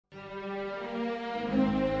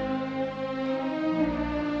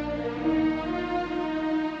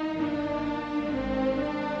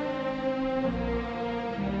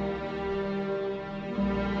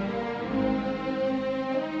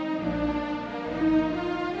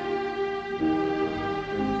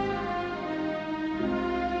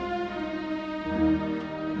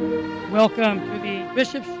Welcome to the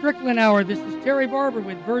Bishop Strickland Hour. This is Terry Barber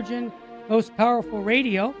with Virgin Most Powerful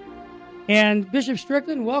Radio. And Bishop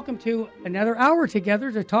Strickland, welcome to another hour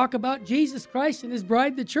together to talk about Jesus Christ and his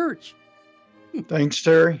bride, the church. Thanks,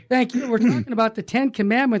 Terry. Thank you. We're talking about the 10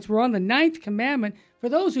 Commandments. We're on the Ninth Commandment. For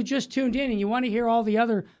those who just tuned in and you want to hear all the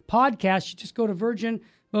other podcasts, you just go to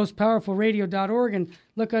virginmostpowerfulradio.org and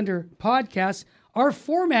look under podcasts. Our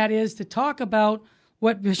format is to talk about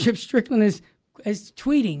what Bishop Strickland is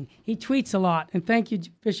tweeting. He tweets a lot. And thank you,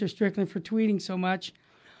 Bishop Strickland, for tweeting so much.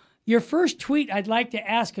 Your first tweet I'd like to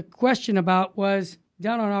ask a question about was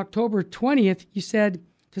down on October 20th. You said,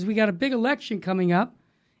 because we got a big election coming up,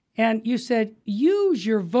 and you said, use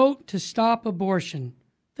your vote to stop abortion.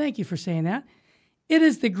 Thank you for saying that. It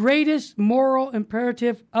is the greatest moral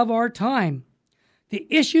imperative of our time. The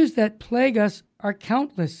issues that plague us are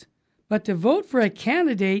countless, but to vote for a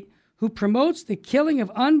candidate who promotes the killing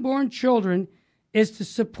of unborn children is to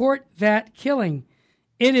support that killing.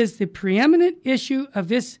 It is the preeminent issue of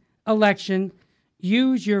this election.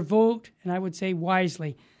 Use your vote, and I would say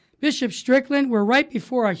wisely. Bishop Strickland, we're right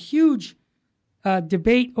before a huge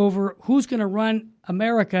debate over who's going to run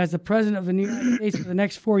America as the president of the United States for the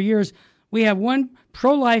next 4 years. We have one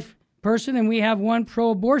pro-life person and we have one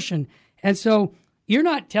pro-abortion. And so you're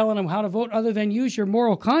not telling them how to vote other than use your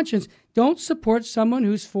moral conscience. Don't support someone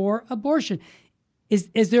who's for abortion.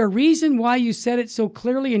 Is there a reason why you said it so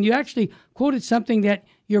clearly? And you actually quoted something that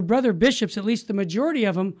your brother bishops, at least the majority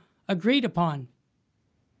of them, agreed upon.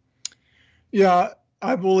 Yeah,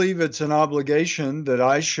 I believe it's an obligation that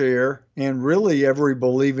I share, and really every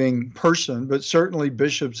believing person, but certainly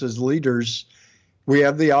bishops as leaders, we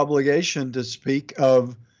have the obligation to speak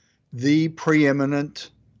of the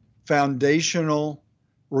preeminent foundational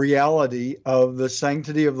reality of the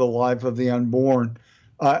sanctity of the life of the unborn.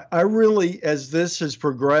 I really, as this has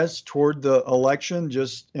progressed toward the election,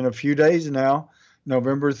 just in a few days now,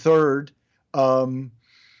 November 3rd,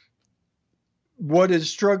 what has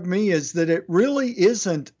struck me is that it really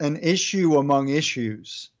isn't an issue among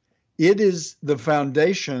issues. It is the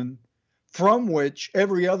foundation from which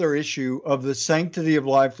every other issue of the sanctity of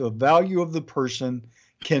life, the value of the person,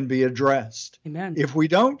 can be addressed. Amen. If we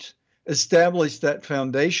don't establish that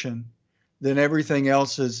foundation, then everything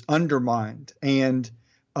else is undermined. And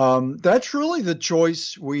that's really the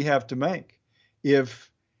choice we have to make. If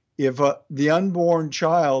the unborn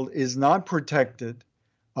child is not protected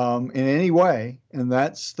in any way, and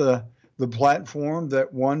that's the platform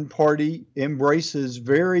that one party embraces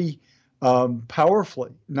very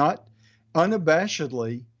powerfully, not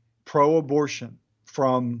unabashedly pro-abortion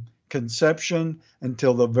from conception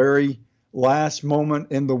until the very last moment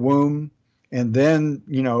in the womb, and then,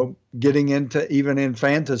 getting into even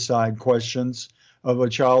infanticide questions of a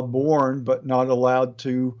child born but not allowed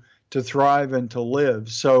to thrive and to live.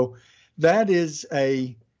 So that is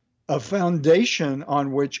a foundation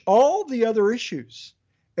on which all the other issues,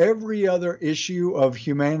 every other issue of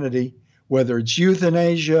humanity, whether it's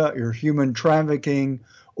euthanasia or human trafficking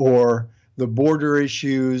or the border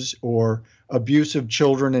issues or abuse of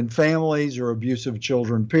children in families or abuse of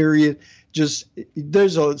children, period.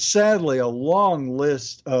 There's sadly a long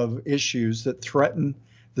list of issues that threaten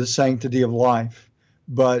the sanctity of life.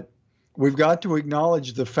 But we've got to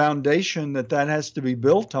acknowledge the foundation that has to be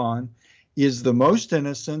built on is the most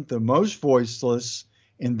innocent, the most voiceless,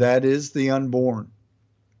 and that is the unborn.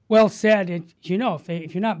 Well said. If you're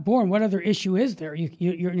not born, what other issue is there?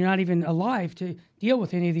 You're not even alive to deal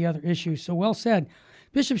with any of the other issues. So well said.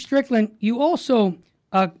 Bishop Strickland, you also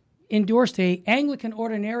endorsed a Anglican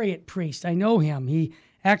ordinariate priest. I know him. You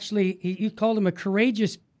called him a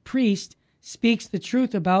courageous priest, speaks the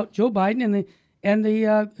truth about Joe Biden and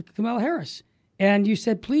the Kamala Harris. And you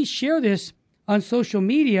said, please share this on social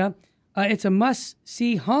media. It's a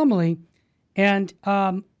must-see homily. And,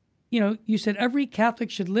 you said every Catholic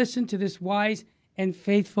should listen to this wise and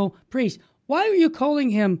faithful priest. Why are you calling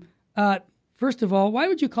him, first of all, why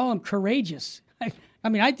would you call him courageous?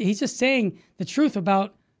 He's just saying the truth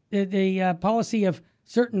about the policy of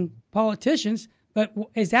certain politicians, but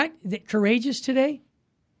is that courageous today?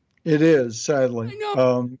 It is, sadly. I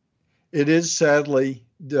know. It is sadly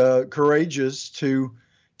courageous to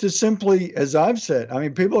simply, as I've said,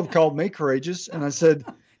 people have called me courageous, and I said,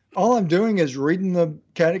 all I'm doing is reading the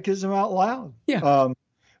catechism out loud. Yeah.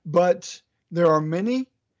 But there are many,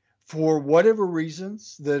 for whatever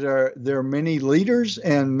reasons, there are many leaders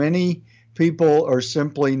and many people are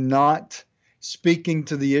simply not speaking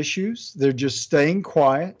to the issues. They're just staying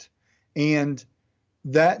quiet. And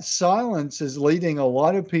that silence is leading a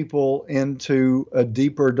lot of people into a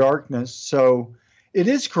deeper darkness. So it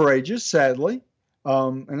is courageous, sadly.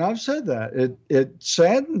 And I've said that it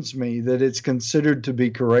saddens me that it's considered to be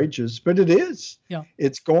courageous, but it is. Yeah.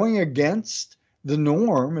 It's going against the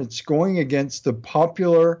norm. It's going against the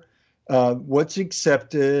popular, what's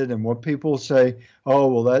accepted and what people say. Oh,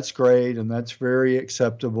 well, that's great and that's very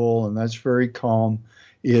acceptable and that's very calm.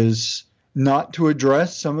 Is not to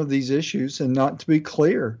address some of these issues and not to be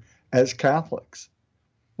clear as Catholics.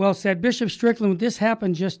 Well said. Bishop Strickland, this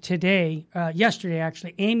happened just today, yesterday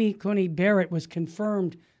actually. Amy Coney Barrett was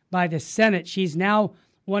confirmed by the Senate. She's now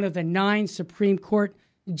one of the 9 Supreme Court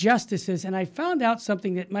justices. And I found out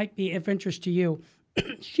something that might be of interest to you.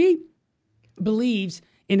 She believes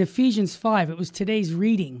in Ephesians 5, it was today's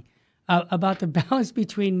reading, about the balance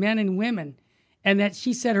between men and women. And that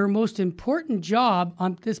she said her most important job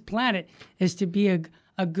on this planet is to be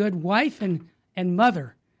a good wife and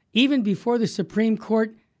mother, even before the Supreme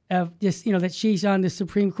Court of this, that she's on the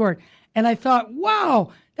Supreme Court. And I thought,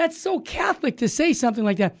 wow, that's so Catholic to say something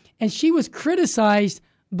like that. And she was criticized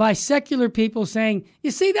by secular people saying,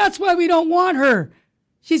 you see, that's why we don't want her.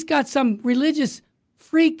 She's got some religious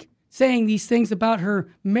freak saying these things about her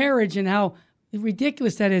marriage and how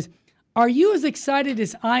ridiculous that is. Are you as excited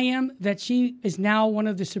as I am that she is now one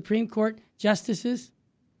of the Supreme Court justices?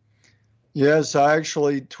 Yes, I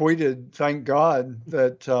actually tweeted, thank God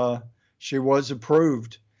that she was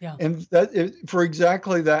approved. Yeah. And for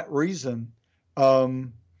exactly that reason,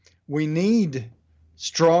 we need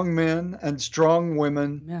strong men and strong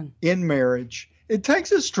women in marriage. It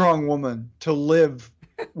takes a strong woman to live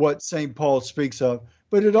what St. Paul speaks of,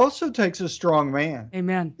 but it also takes a strong man.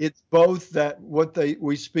 Amen. It's both that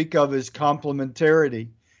we speak of as complementarity,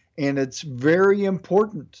 and it's very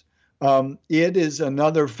important. It is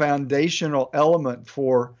another foundational element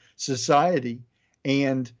for society,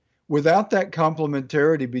 and without that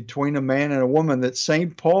complementarity between a man and a woman that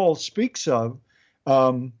St. Paul speaks of,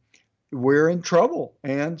 we're in trouble.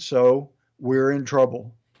 And so we're in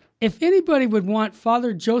trouble. If anybody would want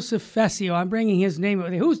Father Joseph Fessio, I'm bringing his name.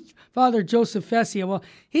 Who's Father Joseph Fessio? Well,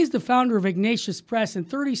 he's the founder of Ignatius Press, and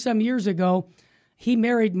 30-some years ago, he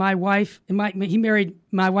married my wife. My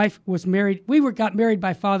wife was married. Got married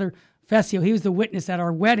by Father Fessio. He was the witness at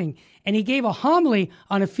our wedding, and he gave a homily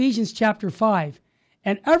on Ephesians chapter 5.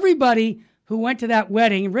 And everybody who went to that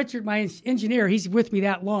wedding, and Richard, my engineer, he's with me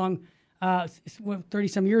that long,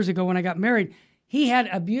 30-some years ago when I got married, he had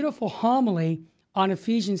a beautiful homily on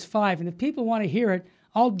Ephesians 5. And if people want to hear it,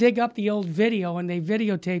 I'll dig up the old video, and they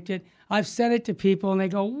videotaped it. I've sent it to people, and they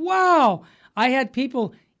go, wow. I had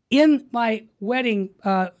people in my wedding,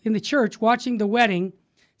 in the church, watching the wedding,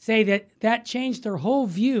 say that changed their whole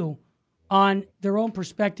view on their own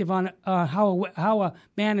perspective on how a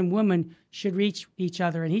man and woman should reach each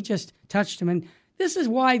other. And he just touched them. And this is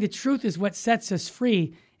why the truth is what sets us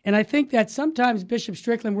free. And I think that sometimes, Bishop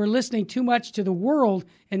Strickland, we're listening too much to the world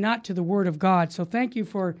and not to the Word of God. So thank you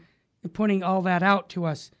for pointing all that out to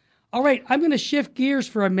us. All right, I'm going to shift gears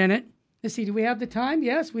for a minute. Let's see, do we have the time?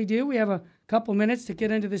 Yes, we do. We have a couple minutes to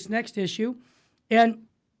get into this next issue. And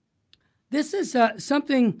this is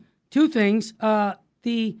two things.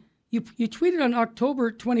 You tweeted on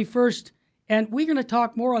October 21st, and we're going to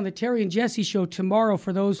talk more on the Terry and Jesse show tomorrow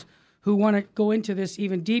for those who want to go into this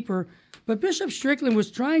even deeper. But Bishop Strickland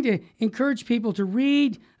was trying to encourage people to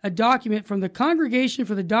read a document from the Congregation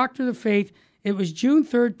for the Doctrine of the Faith. It was June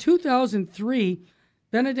 3rd, 2003.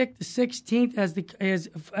 Benedict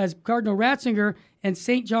XVI, as Cardinal Ratzinger, and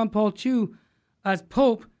St. John Paul II as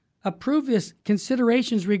Pope, approved this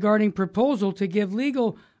considerations regarding proposal to give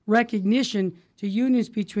legal recognition to unions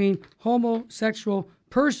between homosexual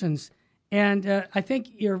persons. And I think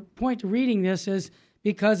your point to reading this is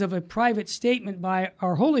because of a private statement by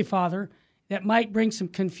our Holy Father that might bring some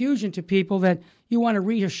confusion to people, that you want to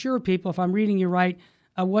reassure people, if I'm reading you right,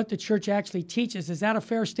 what the church actually teaches. Is that a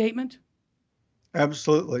fair statement?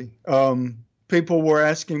 Absolutely. People were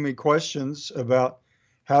asking me questions about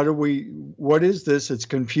what is this? It's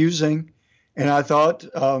confusing. And I thought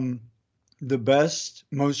the best,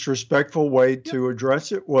 most respectful way to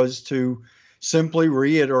address it was to simply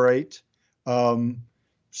reiterate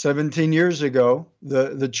 17 years ago,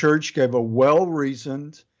 the church gave a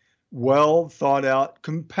well-reasoned, well thought out,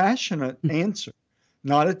 compassionate answer,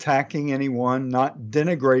 not attacking anyone, not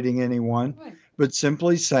denigrating anyone, but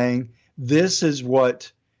simply saying, this is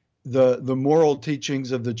what the moral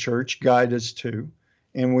teachings of the church guide us to,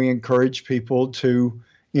 and we encourage people to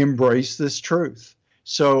embrace this truth.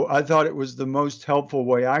 So I thought it was the most helpful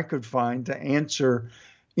way I could find to answer,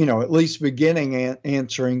 at least beginning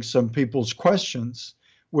answering some people's questions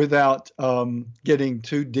without getting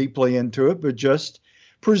too deeply into it, but just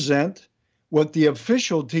present what the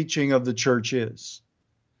official teaching of the church is.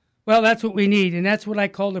 Well, that's what we need, and that's what I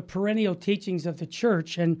call the perennial teachings of the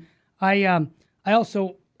church. And I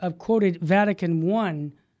also have quoted Vatican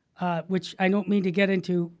I, which I don't mean to get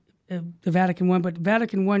into the Vatican I, but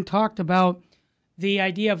Vatican I talked about the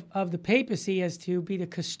idea of the papacy as to be the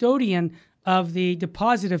custodian of the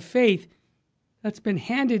deposit of faith that's been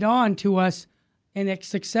handed on to us in a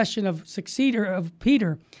succession of successor of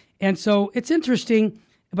Peter. And so it's interesting,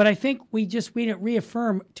 but I think we need to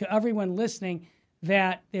reaffirm to everyone listening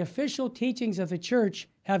that the official teachings of the church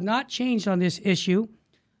have not changed on this issue,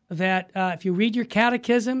 that if you read your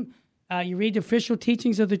catechism, you read the official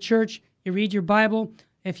teachings of the church, you read your Bible.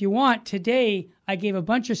 If you want, today I gave a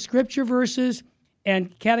bunch of scripture verses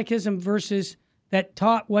and catechism verses that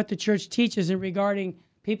taught what the church teaches in regarding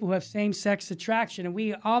people who have same-sex attraction, and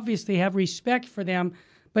we obviously have respect for them.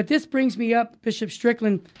 But this brings me up, Bishop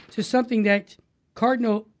Strickland, to something that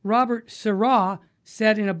Cardinal Robert Sarah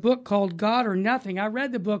said in a book called God or Nothing. I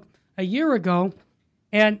read the book a year ago,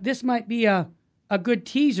 and this might be a good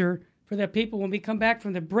teaser for the people when we come back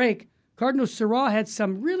from the break. Cardinal Sarah had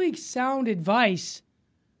some really sound advice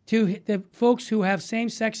to the folks who have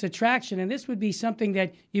same-sex attraction, and this would be something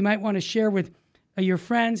that you might want to share with your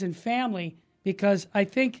friends and family, because I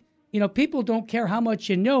think, people don't care how much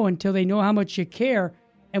you know until they know how much you care.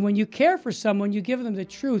 And when you care for someone, you give them the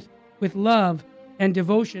truth with love and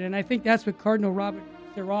devotion. And I think that's what Cardinal Robert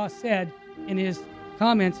Sarah said in his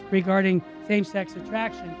comments regarding same-sex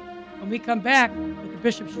attraction. When we come back with the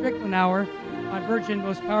Bishop Strickland Hour on Virgin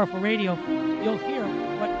Most Powerful Radio, you'll hear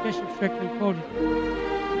what Bishop Strickland quoted.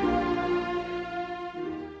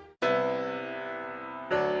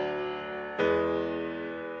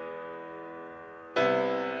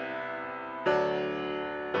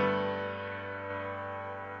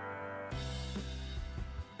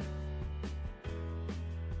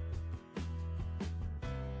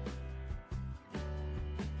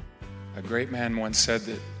 A great man once said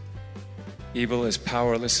that evil is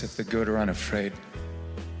powerless if the good are unafraid.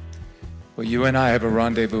 Well, you and I have a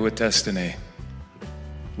rendezvous with destiny.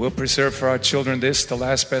 We'll preserve for our children this, the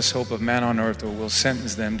last best hope of man on earth, or we'll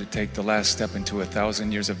sentence them to take the last step into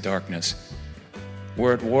 1,000 years of darkness.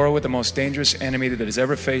 We're at war with the most dangerous enemy that has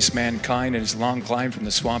ever faced mankind in his long climb from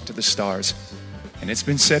the swamp to the stars. And it's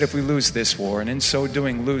been said if we lose this war, and in so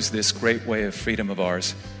doing lose this great way of freedom of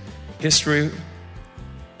ours, history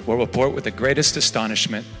will report with the greatest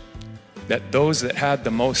astonishment that those that had the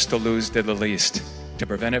most to lose did the least to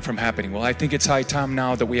prevent it from happening. Well, I think it's high time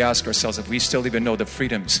now that we ask ourselves if we still even know the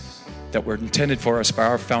freedoms that were intended for us by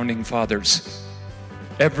our founding fathers.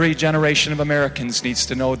 Every generation of Americans needs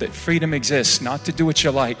to know that freedom exists, not to do what you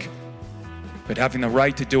like, but having the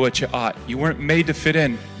right to do what you ought. You weren't made to fit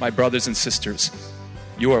in, my brothers and sisters.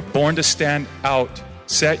 You are born to stand out.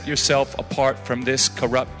 Set yourself apart from this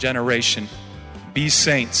corrupt generation. Be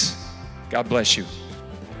saints. God bless you.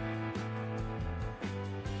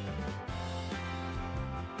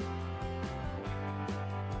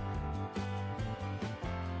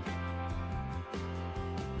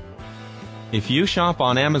 If you shop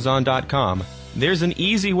on Amazon.com, there's an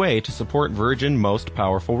easy way to support Virgin Most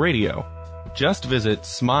Powerful Radio. Just visit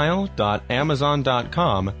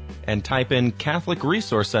smile.amazon.com and type in Catholic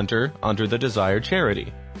Resource Center under the desired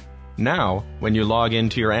charity. Now, when you log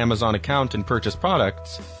into your Amazon account and purchase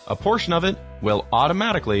products, a portion of it will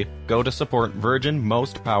automatically go to support Virgin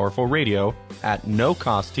Most Powerful Radio at no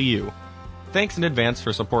cost to you. Thanks in advance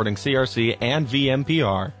for supporting CRC and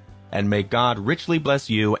VMPR, and may God richly bless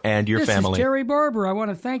you and your family. This is Terry Barber. I want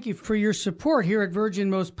to thank you for your support here at Virgin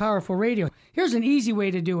Most Powerful Radio. Here's an easy way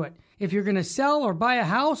to do it. If you're going to sell or buy a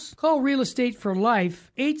house, call Real Estate for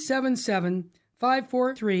Life,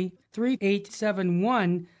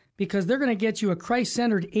 877-543-3871, because they're going to get you a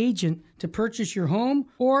Christ-centered agent to purchase your home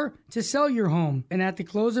or to sell your home. And at the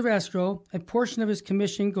close of escrow, a portion of his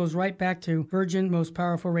commission goes right back to Virgin Most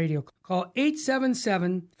Powerful Radio. Call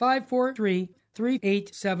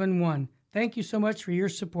 877-543-3871. Thank you so much for your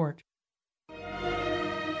support.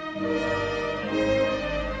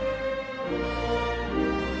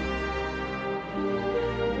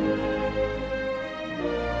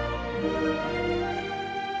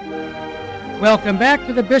 Welcome back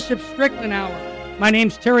to the Bishop Strickland Hour. My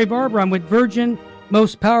name's Terry Barber. I'm with Virgin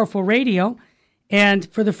Most Powerful Radio. And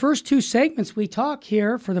for the first two segments, we talk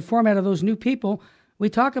here, for the format of those new people,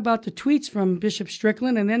 we talk about the tweets from Bishop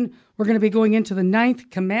Strickland, and then we're going to be going into the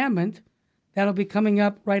Ninth Commandment. That'll be coming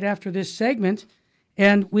up right after this segment.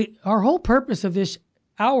 And our whole purpose of this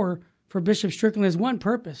hour for Bishop Strickland is one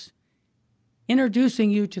purpose: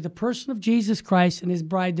 introducing you to the person of Jesus Christ and his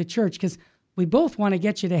bride, the church, because we both want to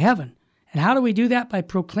get you to heaven. And how do we do that? By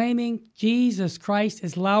proclaiming Jesus Christ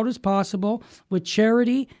as loud as possible with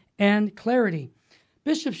charity and clarity.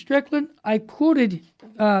 Bishop Strickland, I quoted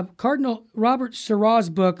Cardinal Robert Seurat's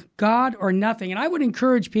book, God or Nothing, and I would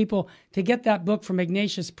encourage people to get that book from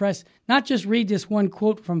Ignatius Press, not just read this one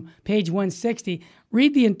quote from page 160,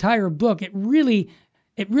 read the entire book. It really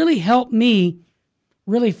helped me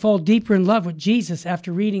really fall deeper in love with Jesus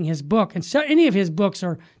after reading his book, and so any of his books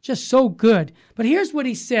are just so good. But here's what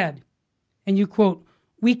he said, and you quote,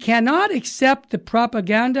 "We cannot accept the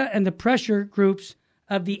propaganda and the pressure groups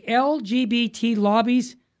of the LGBT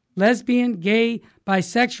lobbies, lesbian, gay,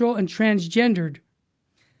 bisexual, and transgendered.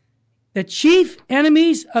 The chief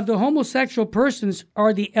enemies of the homosexual persons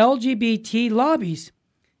are the LGBT lobbies.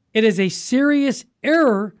 It is a serious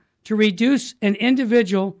error to reduce an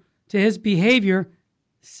individual to his behavior,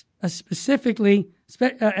 specifically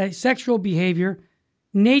sexual behavior.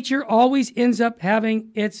 Nature always ends up having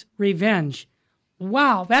its revenge."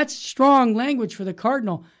 Wow, that's strong language for the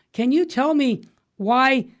cardinal. Can you tell me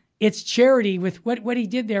why it's charity? With what he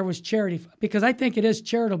did there was charity, because I think it is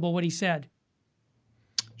charitable what he said.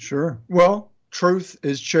 Sure. Well, truth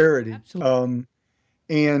is charity. Absolutely.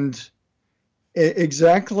 And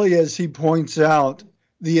exactly as he points out,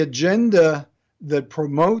 the agenda that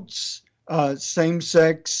promotes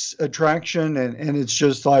same-sex attraction, and it's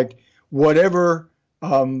just like whatever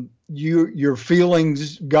your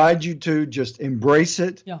feelings guide you to, just embrace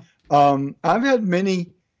it. Yeah. I've had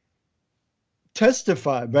many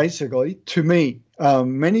testify basically to me.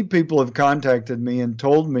 Many people have contacted me and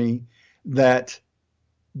told me that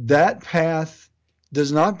path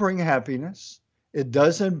does not bring happiness. It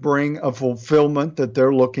doesn't bring a fulfillment that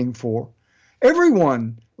they're looking for.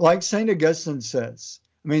 Everyone, like St. Augustine says,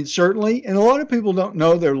 I mean, certainly, and a lot of people don't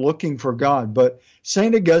know they're looking for God, but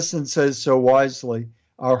St. Augustine says so wisely,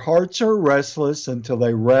 our hearts are restless until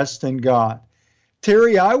they rest in God.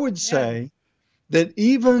 Terry, I would say that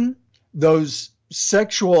even those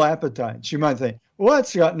sexual appetites, you might think, well,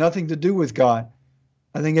 it's got nothing to do with God.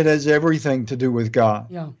 I think it has everything to do with God.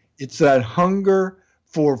 Yeah. It's that hunger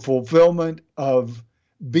for fulfillment of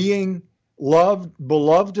being loved,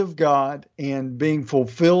 beloved of God, and being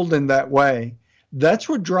fulfilled in that way. That's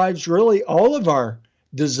what drives really all of our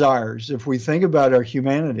desires. If we think about our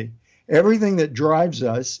humanity, everything that drives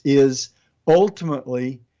us is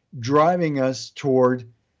ultimately driving us toward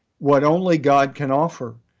what only God can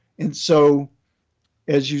offer. And so,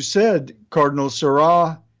 as you said, Cardinal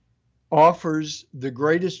Seurat offers the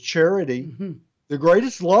greatest charity, the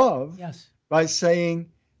greatest love, by saying,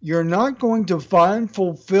 you're not going to find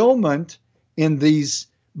fulfillment in these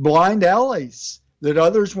blind alleys that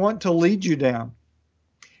others want to lead you down.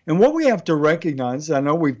 And what we have to recognize, I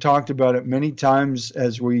know we've talked about it many times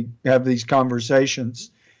as we have these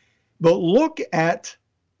conversations, but look at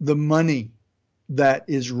the money that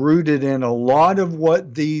is rooted in a lot of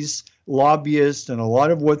what these lobbyists and a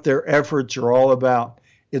lot of what their efforts are all about.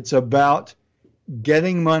 It's about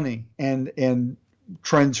getting money and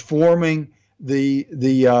transforming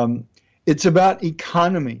it's about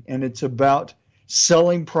economy, and it's about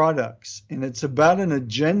selling products, and it's about an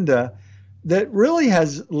agenda that really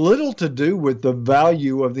has little to do with the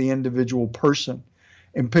value of the individual person.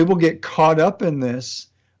 And people get caught up in this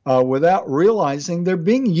without realizing they're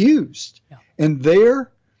being used. Yeah. And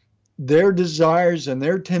their desires and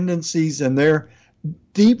their tendencies and their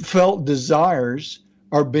deep felt desires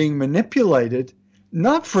are being manipulated,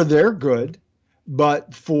 not for their good,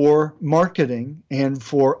 but for marketing and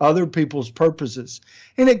for other people's purposes.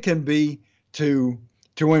 And it can be to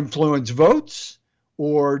influence votes,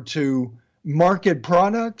 or to market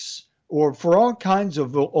products, or for all kinds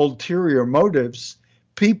of ulterior motives.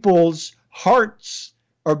 People's hearts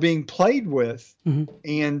are being played with,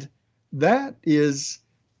 and that is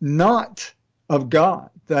not of God.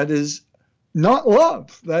 That is not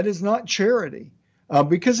love. That is not charity,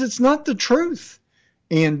 because it's not the truth.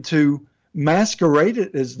 And to masquerade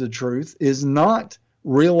it as the truth is not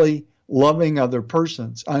really loving other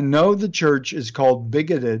persons. I know the church is called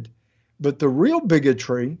bigoted, but the real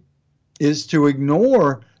bigotry is to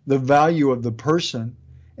ignore the value of the person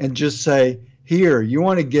and just say, here, you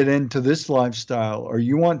want to get into this lifestyle, or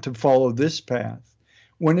you want to follow this path,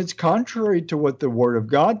 when it's contrary to what the Word of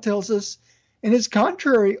God tells us, and it's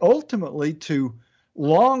contrary ultimately to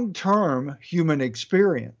long-term human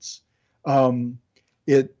experience.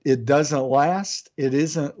 It doesn't last. It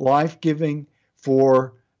isn't life-giving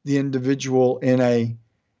for the individual in a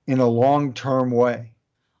long-term way.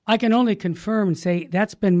 I can only confirm and say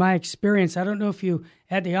that's been my experience. I don't know if you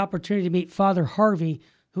had the opportunity to meet Father Harvey,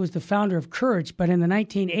 who is the founder of Courage, but in the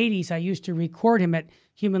 1980s, I used to record him at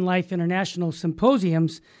Human Life International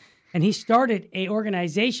symposiums, and he started an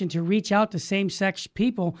organization to reach out to same-sex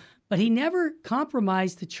people but he never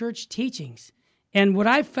compromised the church teachings. And what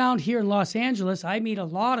I've found here in Los Angeles, I meet a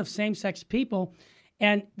lot of same-sex people,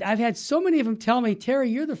 and I've had so many of them tell me, Terry,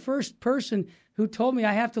 you're the first person who told me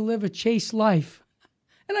I have to live a chaste life.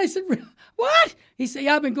 And I said, what? He said,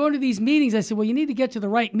 yeah, I've been going to these meetings. I said, well, you need to get to the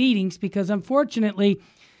right meetings, because unfortunately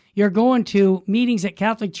you're going to meetings at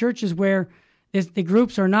Catholic churches where the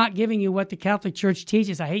groups are not giving you what the Catholic Church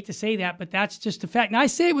teaches. I hate to say that, but that's just a fact. Now, I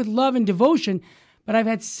say it with love and devotion, but I've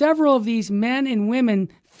had several of these men and women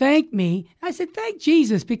thank me. I said, thank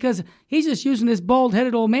Jesus, because he's just using this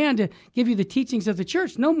bald-headed old man to give you the teachings of the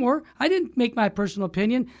church. No more. I didn't make my personal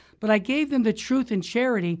opinion, but I gave them the truth and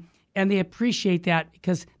charity, and they appreciate that,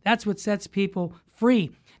 because that's what sets people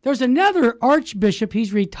free. There's another archbishop,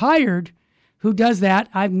 he's retired, who does that.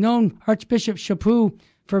 I've known Archbishop Chaput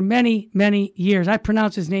for many, many years. I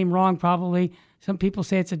pronounce his name wrong probably. Some people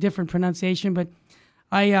say it's a different pronunciation, but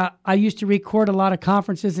I used to record a lot of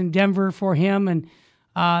conferences in Denver for him, and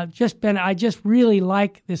I just really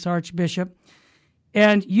like this archbishop.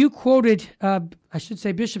 And you quoted,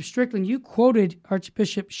 Bishop Strickland, you quoted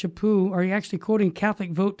Archbishop Chaput, or you're actually quoting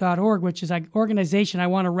CatholicVote.org, which is an organization I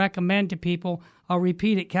want to recommend to people. I'll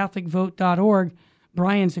repeat it, CatholicVote.org.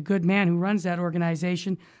 Brian's a good man who runs that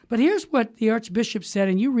organization. But here's what the Archbishop said,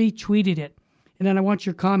 and you retweeted it. And then I want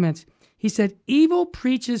your comments. He said, evil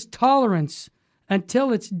preaches tolerance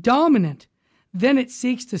until it's dominant. Then it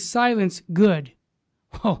seeks to silence good.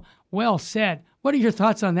 Oh, well said. What are your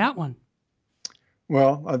thoughts on that one?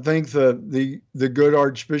 Well, I think the good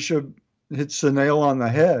Archbishop hits the nail on the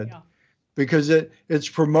head, because it's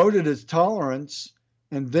promoted as tolerance,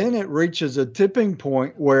 and then it reaches a tipping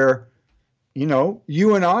point where,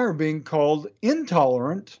 you and I are being called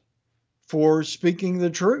intolerant for speaking the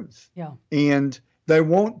truth. Yeah. And they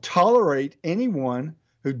won't tolerate anyone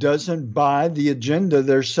who doesn't buy the agenda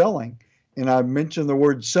they're selling. And I mentioned the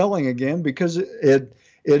word selling again because it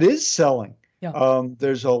is selling. Yeah.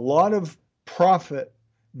 There's a lot of profit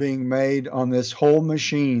being made on this whole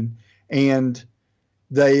machine, and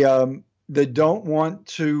they don't want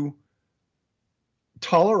to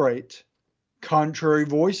tolerate contrary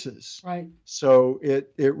voices. Right. So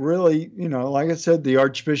it really, like I said, the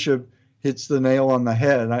Archbishop hits the nail on the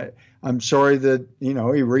head. I'm sorry that,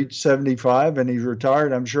 he reached 75 and he's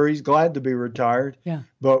retired. I'm sure he's glad to be retired. Yeah.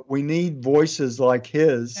 But we need voices like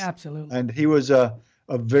his. Absolutely. And he was a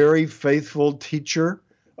very faithful teacher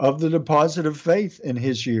of the deposit of faith in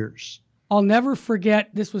his years. I'll never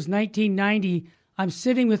forget, this was 1990. I'm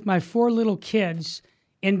sitting with my 4 little kids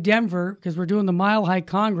in Denver because we're doing the Mile High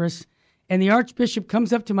Congress, and the Archbishop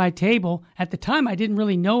comes up to my table. At the time, I didn't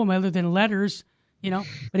really know him other than letters, but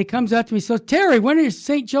he comes up to me and says, Terry, when is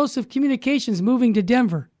St. Joseph Communications moving to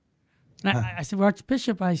Denver? And I said, well,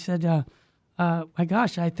 Archbishop, I said, my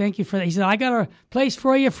gosh, I thank you for that. He said, I got a place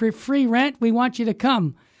for you for free rent. We want you to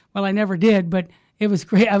come. Well, I never did, but it was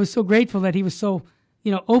great. I was so grateful that he was so,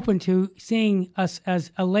 open to seeing us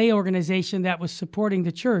as a lay organization that was supporting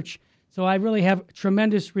the church. So I really have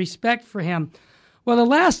tremendous respect for him. Well, the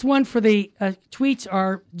last one for the tweets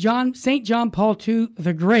are St. John Paul II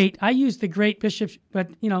the Great. I use the Great Bishop, but,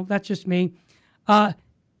 that's just me.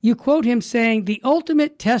 You quote him saying, the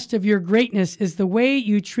ultimate test of your greatness is the way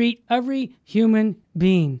you treat every human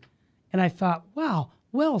being. And I thought, wow,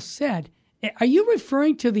 well said. Are you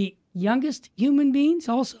referring to the youngest human beings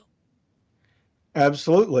also?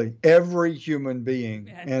 Absolutely. Every human being.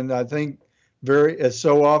 And I think as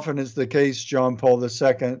so often is the case, John Paul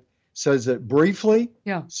II says it briefly,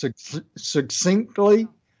 succinctly,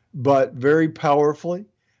 but very powerfully.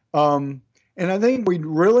 And I think we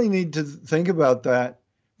really need to think about that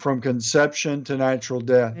from conception to natural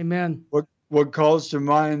death. Amen. What it calls to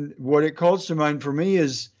mind for me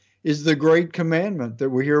is the great commandment that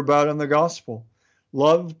we hear about in the gospel.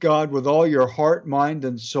 Love God with all your heart, mind,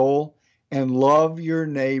 and soul, and love your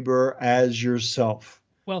neighbor as yourself.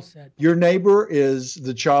 Well said. Your neighbor is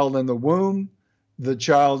the child in the womb, the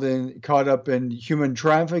child caught up in human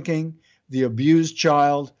trafficking, the abused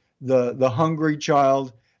child, the hungry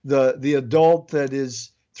child, the adult that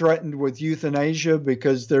is threatened with euthanasia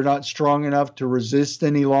because they're not strong enough to resist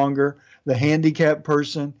any longer, the handicapped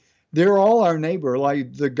person. They're all our neighbor.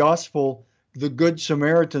 Like the gospel, the Good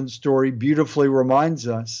Samaritan story beautifully reminds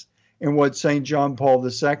us. And what St. John Paul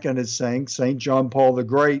II is saying, St. John Paul the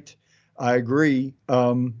Great, I agree,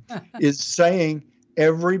 is saying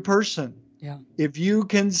every person. Yeah. If you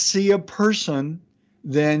can see a person,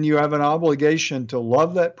 then you have an obligation to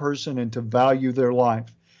love that person and to value their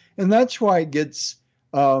life. And that's why it gets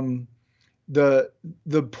the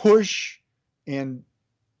push, and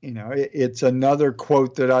it's another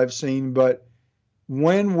quote that I've seen, but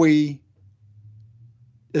when we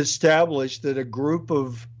establish that a group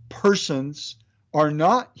of persons are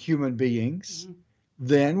not human beings,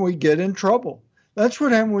 then we get in trouble. That's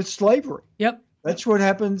what happened with slavery. Yep. That's what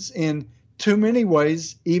happens in too many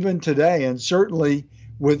ways, even today, and certainly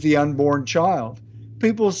with the unborn child.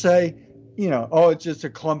 People say, oh, it's just a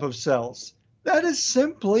clump of cells. That is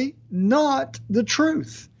simply not the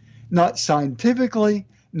truth. Not scientifically,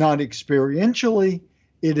 not experientially.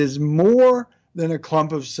 It is more than a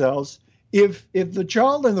clump of cells. If the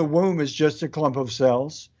child in the womb is just a clump of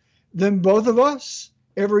cells, then both of us,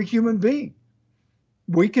 every human being,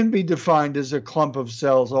 we can be defined as a clump of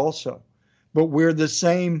cells also. But we're the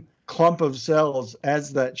same clump of cells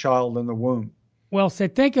as that child in the womb. Well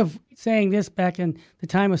said. Think of saying this back in the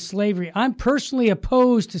time of slavery. I'm personally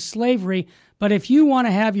opposed to slavery, but if you want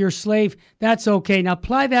to have your slave, that's okay. Now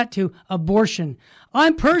apply that to abortion.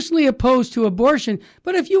 I'm personally opposed to abortion,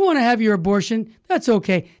 but if you want to have your abortion, that's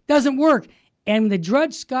okay. Doesn't work. And the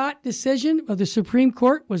Dred Scott decision of the Supreme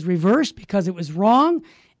Court was reversed because it was wrong,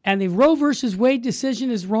 and the Roe versus Wade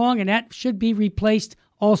decision is wrong, and that should be replaced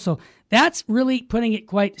also. That's really putting it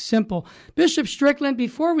quite simple. Bishop Strickland,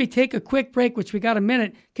 before we take a quick break, which we got a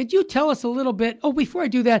minute, could you tell us a little bit? Oh, before I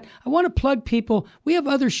do that, I want to plug people. We have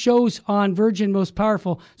other shows on Virgin Most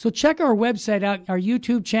Powerful, so check our website out, our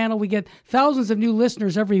YouTube channel. We get thousands of new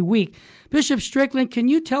listeners every week. Bishop Strickland, can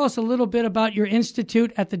you tell us a little bit about your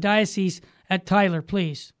institute at the diocese at Tyler,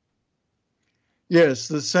 please? Yes,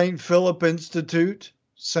 the St. Philip Institute,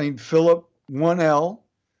 St. Philip 1L.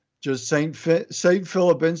 Just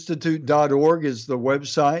stphilipinstitute.org is the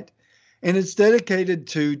website, and it's dedicated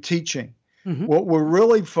to teaching. Mm-hmm. What we're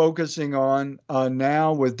really focusing on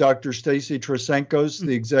now with Dr. Stacy Trasenkos,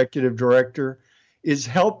 the executive director, is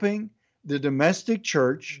helping the domestic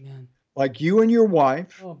church, like you and your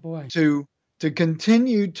wife, to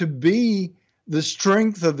continue to be the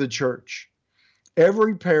strength of the church.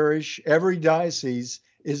 Every parish, every diocese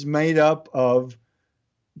is made up of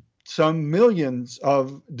some millions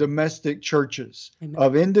of domestic churches,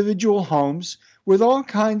 of individual homes with all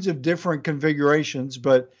kinds of different configurations,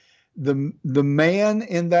 but the man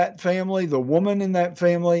in that family, the woman in that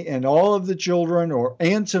family, and all of the children or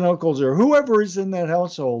aunts and uncles or whoever is in that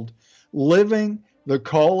household living the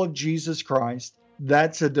call of Jesus Christ,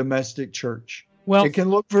 that's a domestic church. Well, it can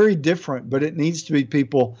look very different, but it needs to be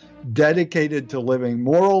people dedicated to living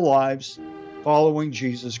moral lives following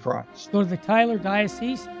Jesus Christ. Go to the Tyler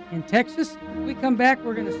Diocese in Texas. When we come back,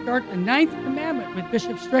 we're going to start the Ninth Commandment with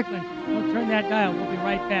Bishop Strickland. Don't turn that dial. We'll be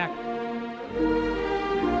right back.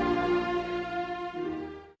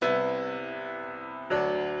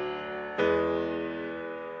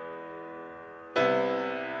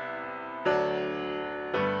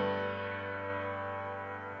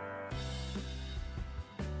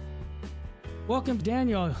 Welcome,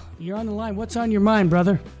 Daniel. You're on the line. What's on your mind,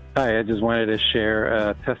 brother? Hi, I just wanted to share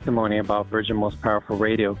a testimony about Virgin Most Powerful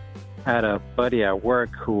Radio. I had a buddy at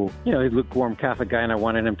work who, he's a lukewarm Catholic guy, and I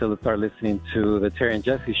wanted him to start listening to the Terry and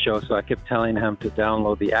Jesse show, so I kept telling him to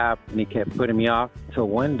download the app, and he kept putting me off. So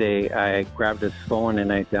one day, I grabbed his phone,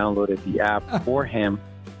 and I downloaded the app for him.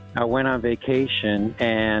 I went on vacation,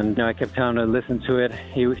 and I kept telling him to listen to it.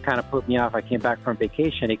 He was kind of put me off. I came back from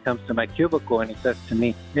vacation. He comes to my cubicle, and he says to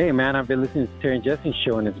me, "Hey, man, I've been listening to Terry and Jesse's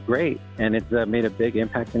show, and it's great." And it's made a big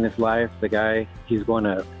impact in his life. The guy, he's going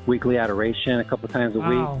to weekly adoration a couple times a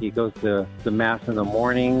week. He goes to the Mass in the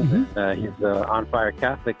mornings. Mm-hmm. He's an on-fire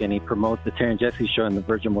Catholic, and he promotes the Terry and Jesse show on the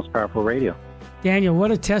Virgin Most Powerful Radio. Daniel, what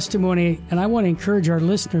a testimony. And I want to encourage our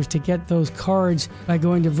listeners to get those cards by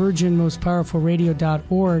going to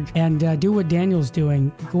virginmostpowerfulradio.org and do what Daniel's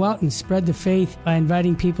doing. Go out and spread the faith by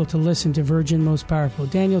inviting people to listen to Virgin Most Powerful.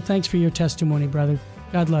 Daniel, thanks for your testimony, brother.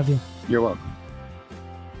 God love you. You're welcome.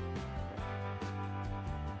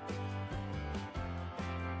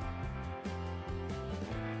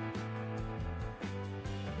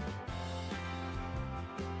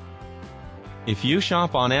 If you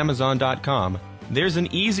shop on Amazon.com, there's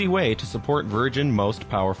an easy way to support Virgin Most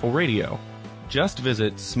Powerful Radio. Just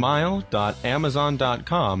visit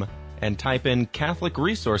smile.amazon.com and type in Catholic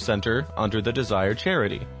Resource Center under the desired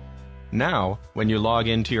charity. Now, when you log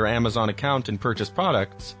into your Amazon account and purchase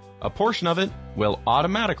products, a portion of it will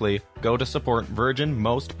automatically go to support Virgin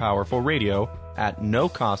Most Powerful Radio at no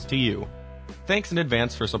cost to you. Thanks in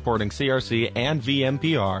advance for supporting CRC and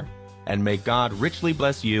VMPR, and may God richly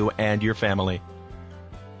bless you and your family.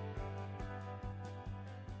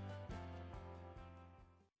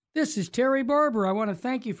 This is Terry Barber. I want to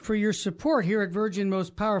thank you for your support here at Virgin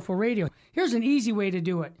Most Powerful Radio. Here's an easy way to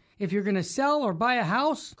do it. If you're going to sell or buy a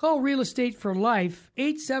house, call Real Estate for Life,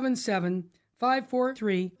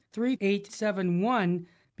 877-543-3871,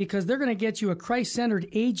 because they're going to get you a Christ-centered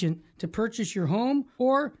agent to purchase your home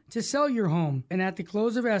or to sell your home. And at the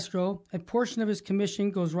close of escrow, a portion of his commission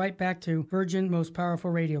goes right back to Virgin Most Powerful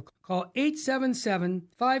Radio. Call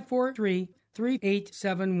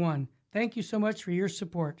 877-543-3871. Thank you so much for your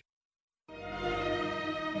support.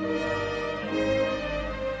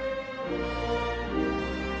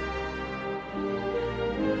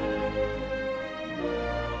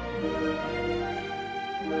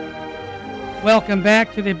 Welcome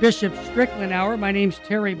back to the Bishop Strickland Hour. My name's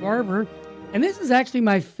Terry Barber, and this is actually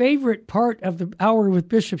my favorite part of the hour with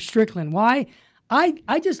Bishop Strickland. Why?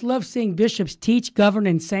 I just love seeing bishops teach, govern,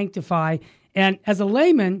 and sanctify. And as a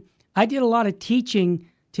layman, I did a lot of teaching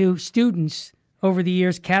to students over the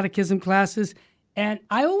years, catechism classes, and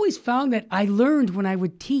I always found that I learned when I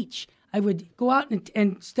would teach. I would go out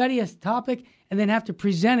and study a topic and then have to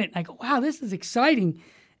present it. I go, wow, this is exciting.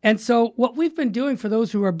 And so what we've been doing for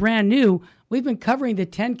those who are brand new, we've been covering the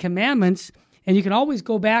 10 Commandments, and you can always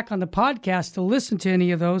go back on the podcast to listen to any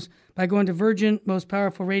of those by going to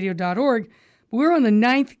virginmostpowerfulradio.org. But we're on the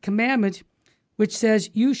 9th Commandment, which says,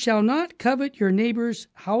 you shall not covet your neighbor's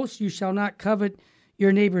house, you shall not covet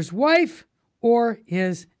your neighbor's wife, or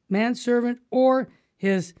his manservant, or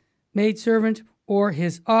his maidservant, or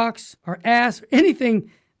his ox, or ass, or anything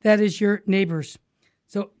that is your neighbor's.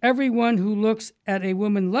 So everyone who looks at a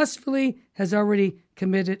woman lustfully has already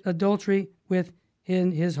committed adultery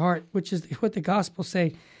within his heart, which is what the Gospels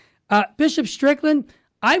say. Bishop Strickland,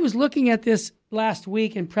 I was looking at this last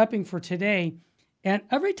week and prepping for today, and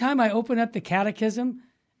every time I open up the catechism,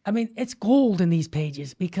 I mean, it's gold in these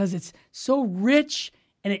pages because it's so rich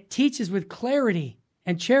and it teaches with clarity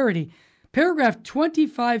and charity. Paragraph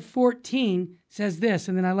 2514 says this,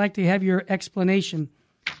 and then I'd like to have your explanation.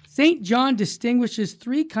 St. John distinguishes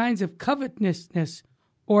three kinds of covetousness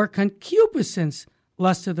or concupiscence: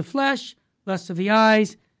 lust of the flesh, lust of the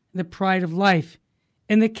eyes, and the pride of life.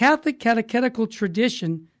 In the Catholic catechetical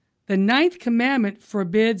tradition, the 9th Commandment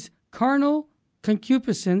forbids carnal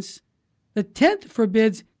concupiscence. The 10th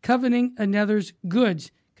forbids coveting another's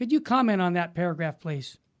goods. Could you comment on that paragraph,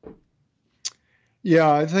 please?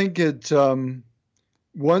 Yeah, I think it's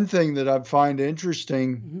one thing that I find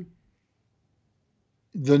interesting. Mm-hmm.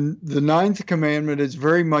 The 9th Commandment is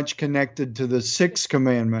very much connected to the 6th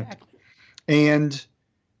Commandment. Exactly. And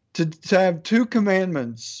to have two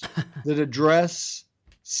commandments that address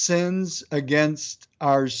sins against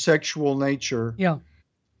our sexual nature, Yeah,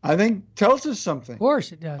 I think tells us something. of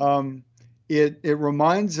course it does. It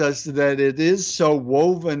reminds us that it is so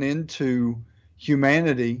woven into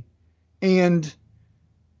humanity, and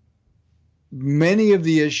many of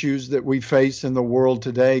the issues that we face in the world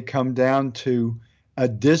today come down to a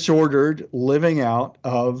disordered living out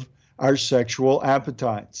of our sexual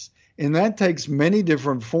appetites. And that takes many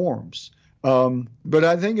different forms. But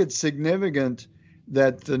I think it's significant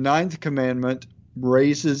that the 9th Commandment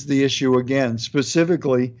raises the issue again,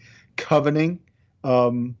 specifically coveting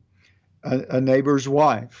a neighbor's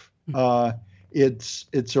wife.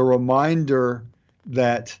 It's a reminder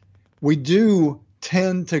that we do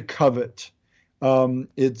tend to covet. To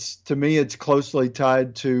me, it's closely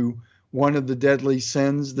tied to one of the deadly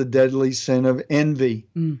sins, the deadly sin of envy.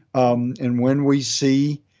 And when we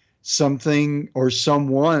see something or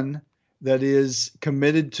someone that is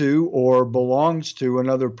committed to or belongs to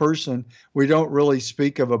another person, we don't really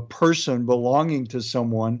speak of a person belonging to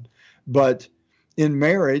someone, but in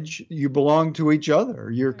marriage, you belong to each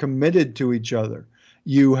other. You're committed to each other.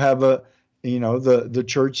 You have the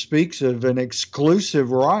church speaks of an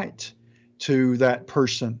exclusive right to that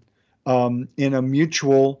person in a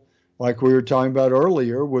mutual, like we were talking about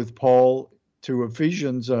earlier with Paul to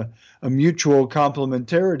Ephesians, a mutual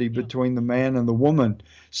complementarity between the man and the woman.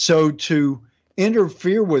 So to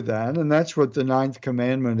interfere with that, and that's what the 9th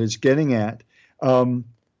Commandment is getting at, and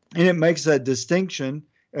it makes that distinction,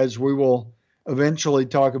 as we will eventually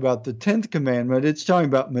talk about the 10th Commandment. It's talking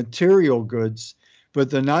about material goods,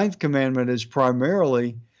 but the 9th Commandment is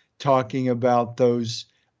primarily talking about those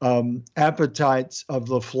appetites of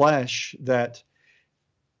the flesh that,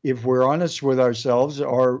 if we're honest with ourselves,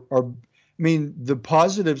 the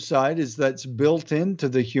positive side is that's built into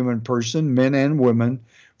the human person, men and women,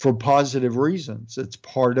 for positive reasons. It's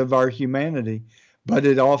part of our humanity, but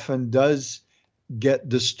it often does get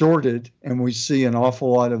distorted, and we see an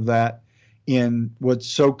awful lot of that in what's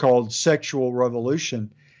so-called sexual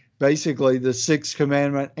revolution. Basically, the 6th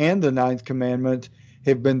Commandment and the 9th Commandment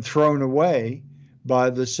have been thrown away by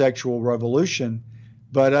the sexual revolution.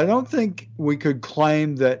 But I don't think we could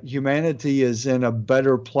claim that humanity is in a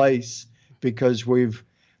better place because we've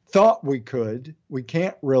thought we could. We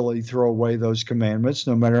can't really throw away those commandments,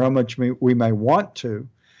 no matter how much we may want to.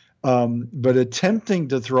 but attempting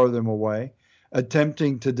to throw them away,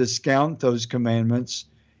 attempting to discount those commandments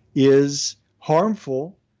is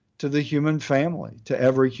harmful to the human family, to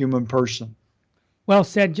every human person. Well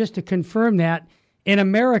said. Just to confirm that, in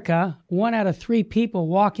America, 1 out of 3 people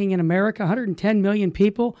walking in America, 110 million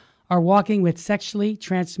people, are walking with sexually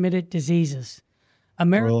transmitted diseases.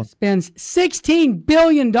 America spends $16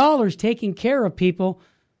 billion taking care of people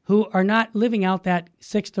who are not living out that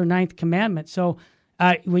 6th or 9th commandment. So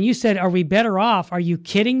when you said, are we better off, are you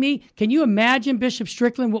kidding me? Can you imagine, Bishop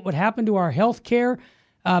Strickland, what would happen to our health care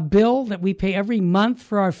bill that we pay every month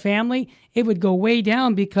for our family? It would go way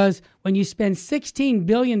down, because when you spend $16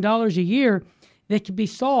 billion a year, that could be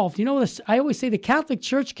solved. You know, I always say the Catholic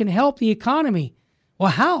Church can help the economy.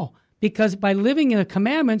 Well, how? Because by living in the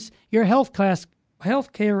commandments, your health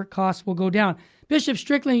care costs will go down. Bishop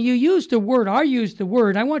Strickland, you used the word, I used the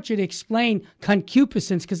word. I want you to explain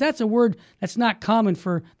concupiscence, because that's a word that's not common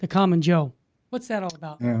for the common Joe. What's that all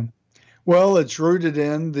about? Yeah. Well, it's rooted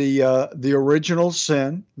in the original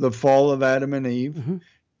sin, the fall of Adam and Eve,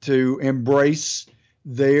 to embrace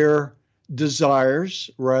their desires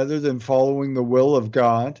rather than following the will of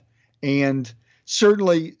God. And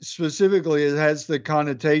certainly, specifically, it has the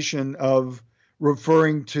connotation of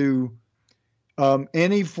referring to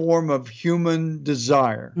any form of human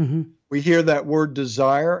desire. We hear that word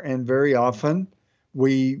desire, and very often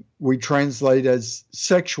we translate as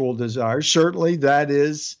sexual desire. Certainly, that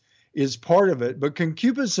is part of it, but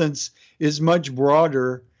concupiscence is much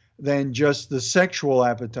broader than just the sexual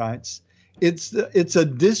appetites. It's a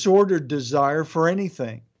disordered desire for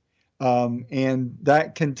anything, and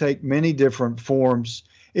that can take many different forms.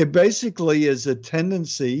 It basically is a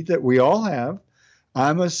tendency that we all have.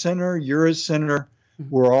 I'm a sinner, you're a sinner,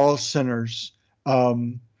 we're all sinners.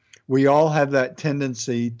 We all have that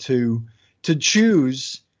tendency to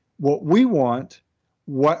choose what we want,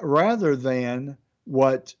 rather than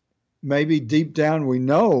what maybe deep down we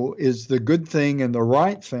know is the good thing and the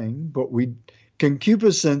right thing. But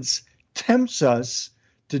concupiscence tempts us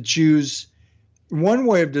to choose. One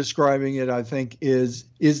way of describing it, I think, is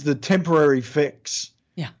the temporary fix.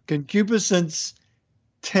 Yeah. Concupiscence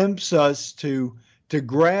tempts us to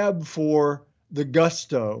grab for the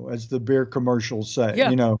gusto, as the beer commercials say.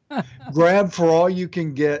 Yeah. Grab for all you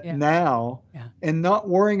can get now, and not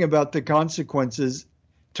worrying about the consequences.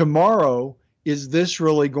 Tomorrow, is this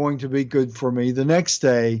really going to be good for me? The next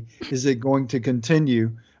day, is it going to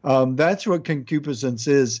continue? That's what concupiscence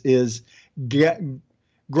is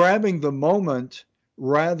grabbing the moment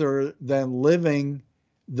rather than living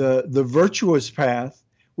the virtuous path,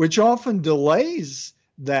 which often delays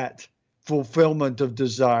that fulfillment of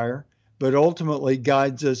desire, but ultimately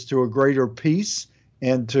guides us to a greater peace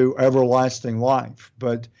and to everlasting life.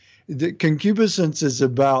 But the concupiscence is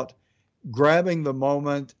about grabbing the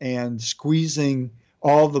moment and squeezing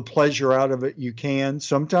all the pleasure out of it you can,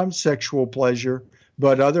 sometimes sexual pleasure,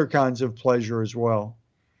 but other kinds of pleasure as well.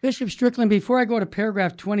 Bishop Strickland, before I go to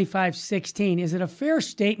paragraph 2516, is it a fair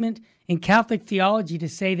statement in Catholic theology to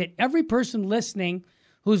say that every person listening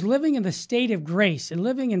who's living in the state of grace and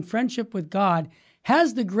living in friendship with God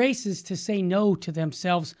has the graces to say no to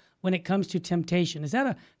themselves when it comes to temptation? Is that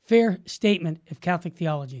a fair statement of Catholic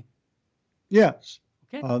theology? Yes.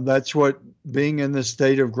 Okay. That's what being in the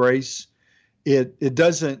state of grace, it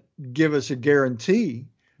doesn't give us a guarantee,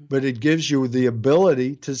 but it gives you the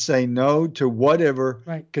ability to say no to whatever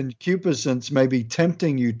concupiscence may be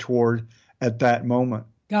tempting you toward at that moment.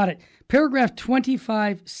 Got it. Paragraph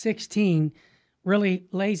 2516 really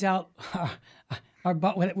lays out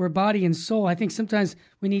we're body and soul. I think sometimes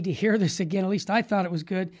we need to hear this again. At least I thought it was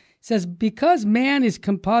good. It says, because man is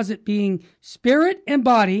composite being, spirit and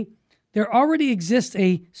body, there already exists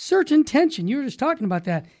a certain tension. You were just talking about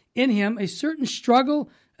that. In him, a certain struggle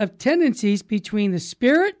of tendencies between the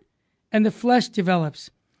spirit and the flesh develops.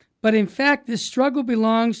 But in fact, this struggle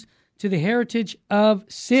belongs to the heritage of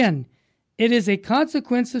sin. It is a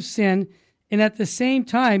consequence of sin, and at the same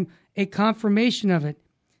time, a confirmation of it.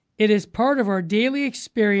 It is part of our daily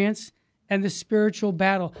experience and the spiritual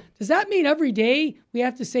battle. Does that mean every day we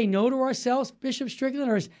have to say no to ourselves, Bishop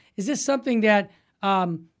Strickland? Or is this something that,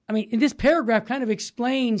 in this paragraph kind of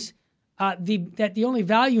explains that the only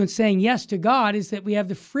value in saying yes to God is that we have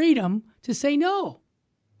the freedom to say no?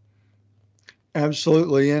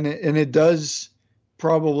 Absolutely. And it does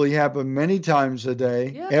probably happen many times a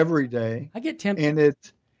day, every day. I get tempted.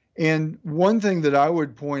 And one thing that I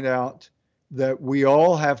would point out that we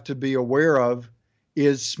all have to be aware of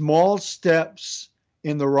is small steps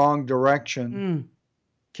in the wrong direction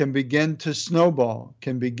can begin to snowball,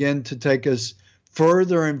 can begin to take us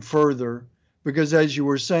further and further, because as you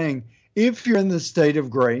were saying, if you're in the state of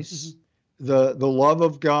grace, the love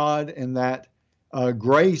of God and that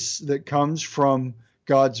grace that comes from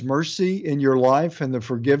God's mercy in your life and the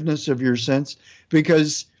forgiveness of your sins,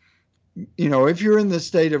 because, if you're in the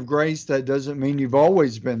state of grace, that doesn't mean you've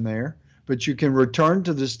always been there, but you can return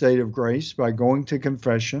to the state of grace by going to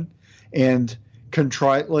confession and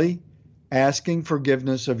contritely asking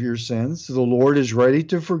forgiveness of your sins. The Lord is ready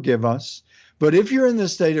to forgive us. But if you're in the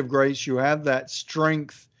state of grace, you have that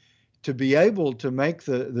strength to be able to make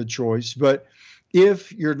the choice. But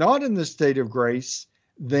if you're not in the state of grace,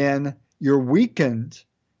 then you're weakened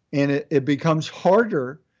and it becomes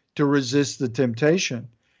harder to resist the temptation.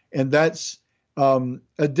 And that's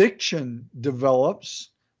addiction develops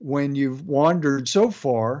when you've wandered so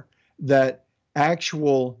far that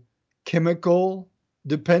actual chemical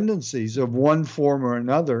dependencies of one form or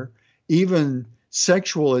another, even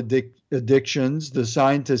sexual addictions, the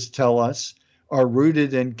scientists tell us, are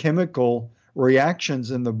rooted in chemical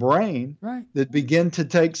reactions in the brain that begin to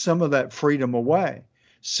take some of that freedom away.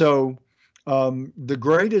 So the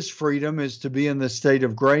greatest freedom is to be in the state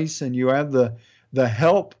of grace, and you have the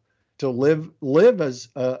help to live as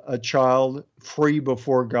a child free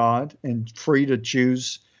before God and free to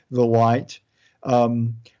choose the light.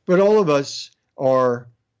 But all of us are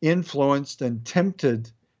influenced and tempted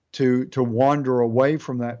to wander away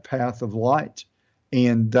from that path of light.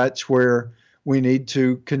 And that's where we need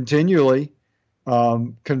to continually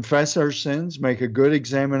confess our sins, make a good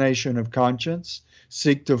examination of conscience,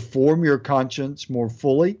 seek to form your conscience more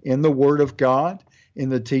fully in the Word of God, in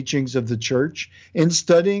the teachings of the church, in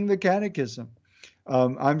studying the catechism.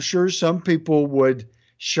 I'm sure some people would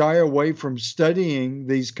shy away from studying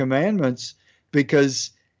these commandments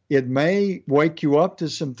because it may wake you up to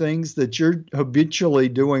some things that you're habitually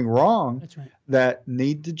doing wrong that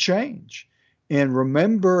need to change. And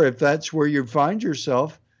remember, if that's where you find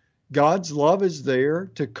yourself, God's love is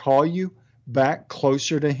there to call you back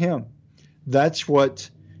closer to Him. That's what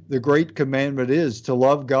the great commandment is, to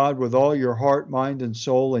love God with all your heart, mind, and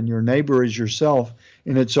soul, and your neighbor as yourself.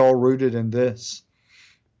 And it's all rooted in this.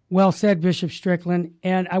 Well said, Bishop Strickland.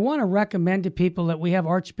 And I want to recommend to people that we have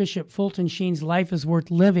Archbishop Fulton Sheen's Life is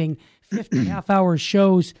Worth Living, 50 half-hour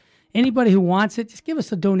shows. Anybody who wants it, just give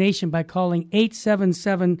us a donation by calling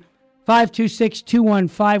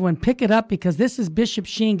 877-526-2151. Pick it up, because this is Bishop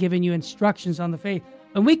Sheen giving you instructions on the faith.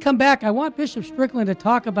 When we come back, I want Bishop Strickland to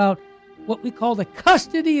talk about what we call the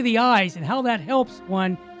custody of the eyes and how that helps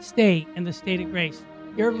one stay in the state of grace.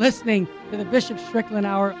 You're listening to the Bishop Strickland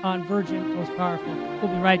Hour on Virgin Most Powerful.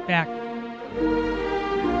 We'll be right back.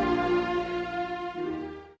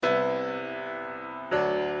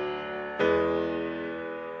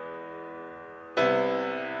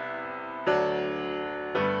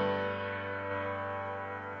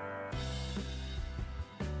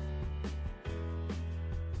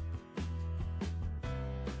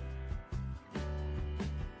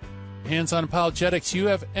 Hands-on Apologetics. You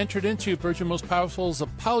have entered into Virgin Most Powerful's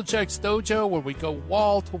Apologetics Dojo, where we go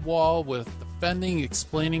wall to wall with defending,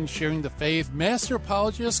 explaining, sharing the faith. Master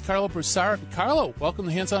Apologist Carlo Broussard. Carlo, welcome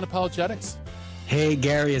to Hands-on Apologetics. Hey,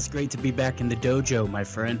 Gary, it's great to be back in the dojo, my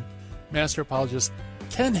friend. Master Apologist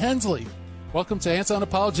Ken Hensley. Welcome to Hands-on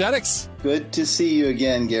Apologetics. Good to see you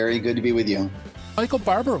again, Gary. Good to be with you. Michael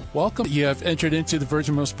Barber, welcome. You have entered into the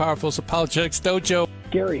Virgin Most Powerful's Apologetics Dojo.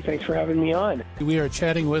 Gary, thanks for having me on. We are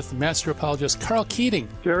chatting with Master Apologist Carl Keating.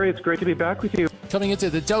 Gary, it's great to be back with you. Coming into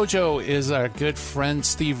the dojo is our good friend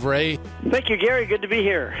Steve Ray. Thank you, Gary. Good to be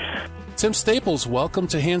here. Tim Staples, welcome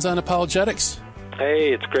to Hands-on Apologetics.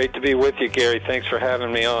 Hey, it's great to be with you, Gary. Thanks for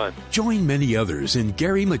having me on. Join many others in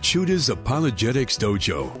Gary Machuda's Apologetics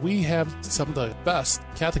Dojo. We have some of the best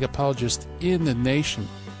Catholic apologists in the nation.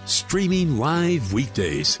 Streaming live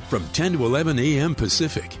weekdays from 10 to 11 a.m.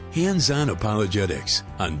 Pacific. Hands-on Apologetics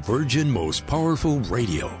on Virgin Most Powerful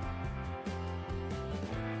Radio.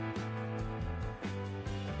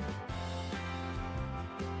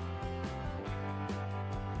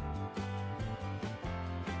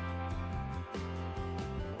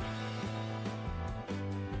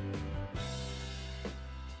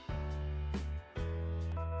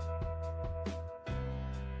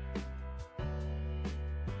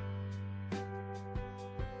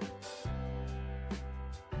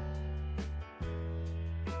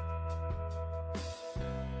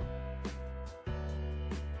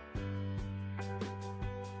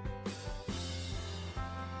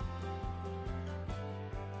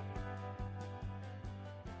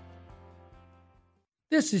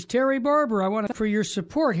 This is Terry Barber. I want to for your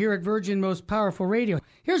support here at Virgin Most Powerful Radio.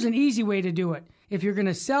 Here's an easy way to do it. If you're going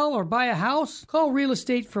to sell or buy a house, call Real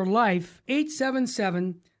Estate for Life,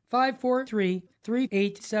 877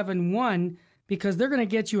 877-543-3871, because they're going to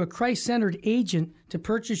get you a Christ-centered agent to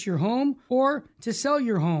purchase your home or to sell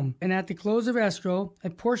your home. And at the close of escrow, a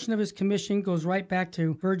portion of his commission goes right back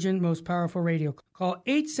to Virgin Most Powerful Radio. Call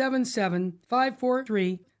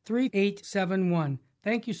 877-543-3871.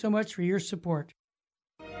 Thank you so much for your support.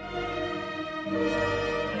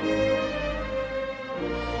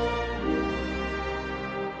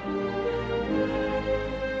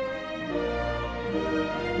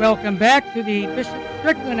 Welcome back to the Bishop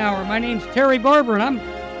Strickland Hour. My name's Terry Barber, and I'm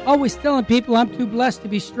always telling people I'm too blessed to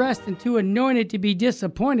be stressed and too anointed to be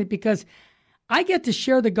disappointed, because I get to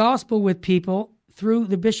share the gospel with people through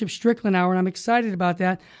the Bishop Strickland Hour, and I'm excited about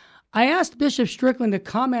that. I asked Bishop Strickland to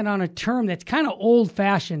comment on a term that's kind of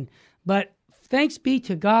old-fashioned, but thanks be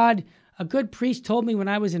to God, a good priest told me when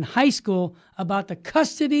I was in high school about the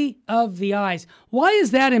custody of the eyes. Why is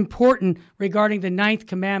that important regarding the Ninth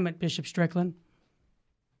Commandment, Bishop Strickland?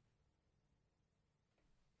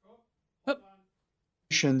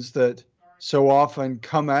 That so often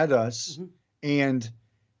come at us, and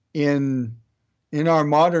in our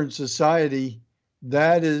modern society,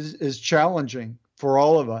 that is challenging for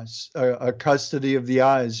all of us, a custody of the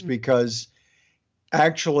eyes, because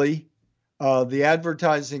actually the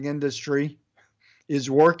advertising industry is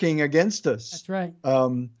working against us. That's right.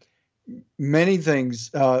 Many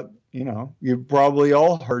things, you've probably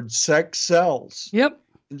all heard, sex sells. Yep.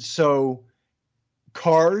 And so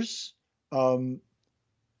cars,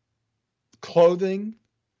 clothing,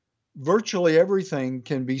 virtually everything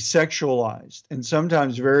can be sexualized, and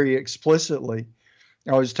sometimes very explicitly.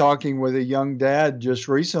 I was talking with a young dad just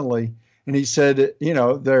recently, and he said,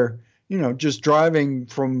 they're, just driving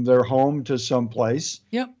from their home to someplace,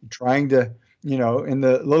 trying to, and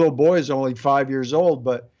the little boy is only 5 years old,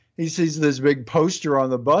 but he sees this big poster on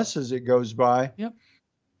the bus as it goes by. Yep.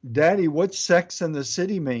 Daddy, what's Sex in the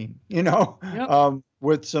City mean?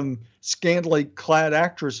 With some scantily clad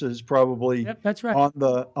actresses probably that's right.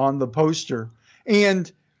 on the poster.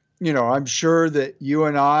 And, I'm sure that you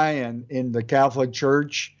and I, and in the Catholic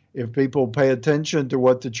Church, if people pay attention to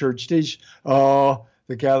what the church teaches,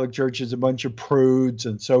 the Catholic Church is a bunch of prudes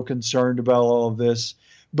and so concerned about all of this.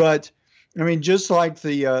 But I mean, just like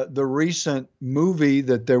the recent movie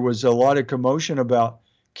that there was a lot of commotion about,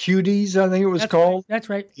 Cuties, I think it was called. That's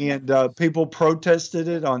right. And people protested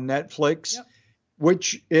it on Netflix. Yep.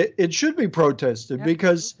 Which it should be protested,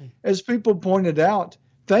 because, as people pointed out,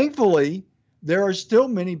 thankfully, there are still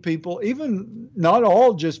many people, even not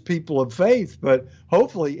all just people of faith, but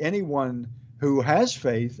hopefully anyone who has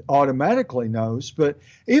faith automatically knows, but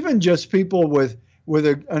even just people with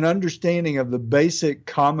an understanding of the basic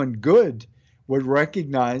common good would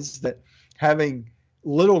recognize that having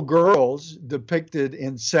little girls depicted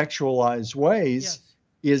in sexualized ways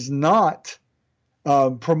is not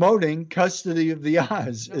promoting custody of the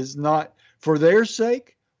eyes, is not for their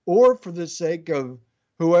sake or for the sake of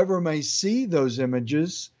whoever may see those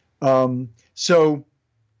images. So,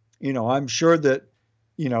 I'm sure that,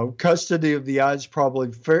 custody of the eyes probably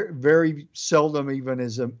very seldom even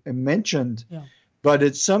is mentioned, but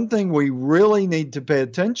it's something we really need to pay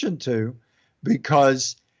attention to,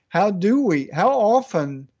 because how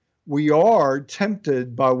often we are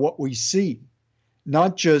tempted by what we see.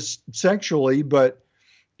 Not just sexually, but,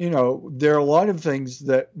 there are a lot of things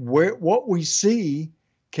that what we see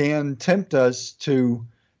can tempt us to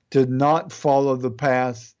not follow the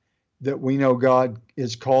path that we know God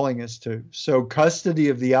is calling us to. So custody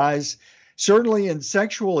of the eyes, certainly in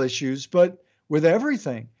sexual issues, but with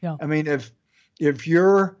everything. Yeah. I mean, if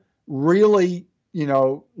you're really,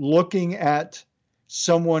 looking at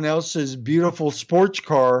someone else's beautiful sports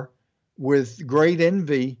car with great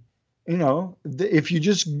envy, if you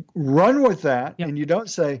just run with that and you don't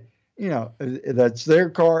say, that's their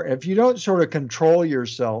car, if you don't sort of control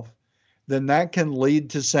yourself, then that can lead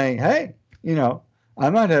to saying, hey, I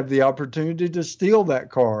might have the opportunity to steal that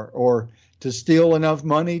car, or to steal enough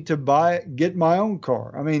money to get my own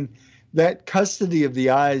car. I mean, that custody of the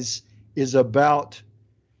eyes is about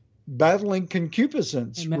battling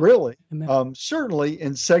concupiscence, Amen. Really. Amen. Certainly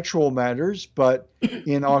in sexual matters, but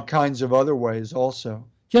in all kinds of other ways also.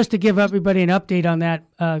 Just to give everybody an update on that,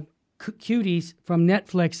 Cuties from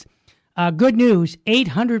Netflix, good news,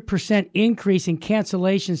 800% increase in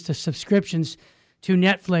cancellations to subscriptions to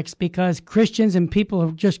Netflix, because Christians and people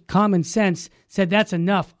of just common sense said, that's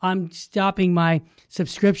enough. I'm stopping my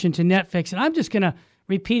subscription to Netflix. And I'm just going to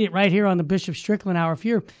repeat it right here on the Bishop Strickland Hour. If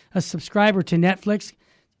you're a subscriber to Netflix,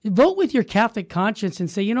 vote with your Catholic conscience and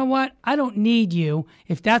say, you know what? I don't need you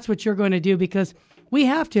if that's what you're going to do, because we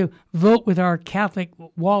have to vote with our Catholic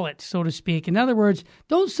wallet, so to speak. In other words,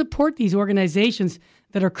 don't support these organizations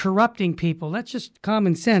that are corrupting people. That's just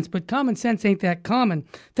common sense, but common sense ain't that common.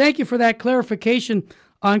 Thank you for that clarification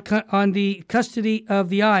on the custody of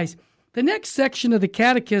the eyes. The next section of the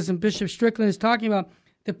Catechism, Bishop Strickland is talking about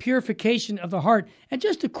the purification of the heart. And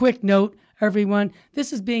just a quick note, everyone,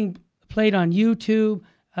 this is being played on YouTube,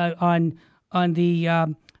 on the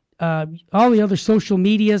all the other social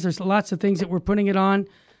medias. There's lots of things that we're putting it on.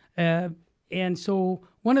 And so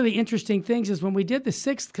one of the interesting things is when we did the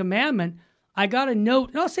Sixth Commandment, I got a note,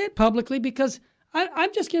 and I'll say it publicly because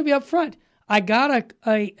I'm just going to be upfront. I got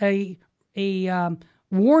a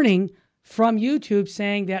warning from YouTube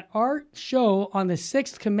saying that our show on the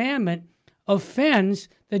Sixth Commandment offends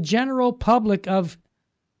the general public of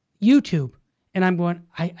YouTube. And I'm going,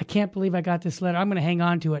 I can't believe I got this letter. I'm going to hang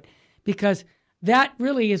on to it because that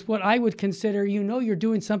really is what I would consider, you're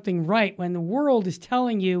doing something right when the world is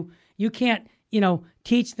telling you you can't,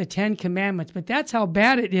 teach the 10 Commandments. But that's how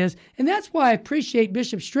bad it is. And that's why I appreciate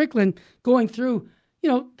Bishop Strickland going through,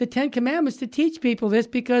 the 10 Commandments to teach people this,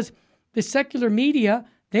 because the secular media,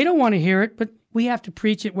 they don't want to hear it, but we have to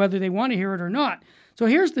preach it whether they want to hear it or not. So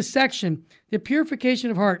here's the section, the purification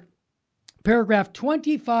of heart, paragraph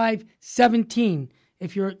 25:17.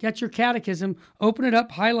 If you're got your catechism, open it up,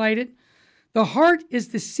 highlight it. The heart is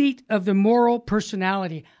the seat of the moral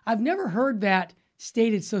personality. I've never heard that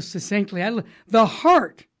stated so succinctly. The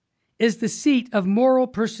heart is the seat of moral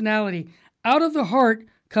personality. Out of the heart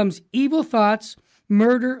comes evil thoughts,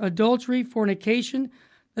 murder, adultery, fornication.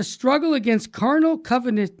 The struggle against carnal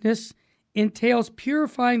covetousness entails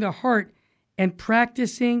purifying the heart and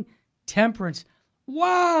practicing temperance.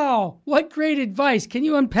 Wow, what great advice. Can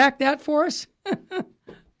you unpack that for us?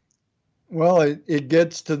 Well, it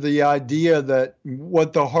gets to the idea that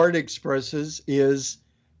what the heart expresses is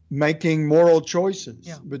making moral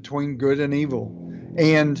choices between good and evil.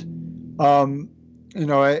 And,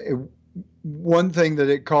 one thing that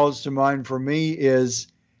it calls to mind for me is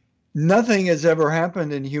nothing has ever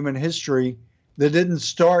happened in human history that didn't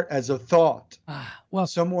start as a thought.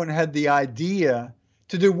 Someone had the idea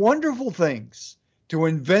to do wonderful things, to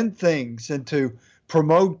invent things, and to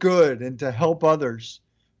promote good and to help others.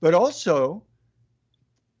 But also,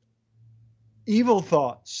 evil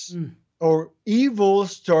thoughts or evil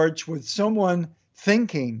starts with someone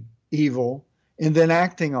thinking evil and then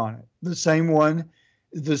acting on it. The same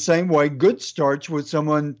way good starts with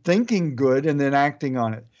someone thinking good and then acting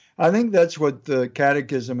on it. I think that's what the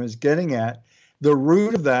Catechism is getting at. The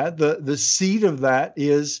root of that, the seed of that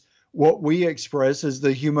is what we express as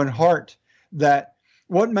the human heart, that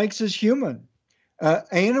what makes us human.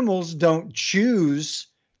 Animals don't choose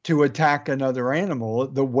to attack another animal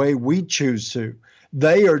the way we choose to.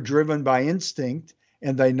 They are driven by instinct,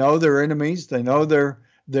 and they know their enemies. They know their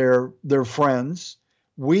friends.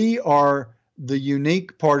 We are the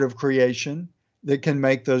unique part of creation that can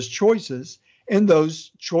make those choices, and those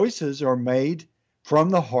choices are made from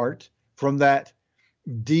the heart, from that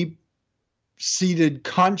deep-seated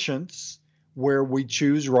conscience where we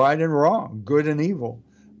choose right and wrong, good and evil.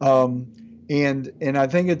 And I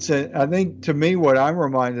think I think to me what I'm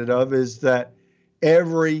reminded of is that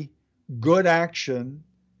every good action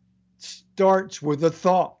starts with a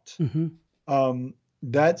thought. Mm-hmm.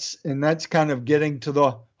 That's kind of getting to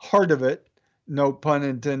the heart of it, no pun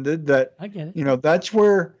intended. That I get it. That's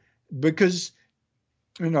where, because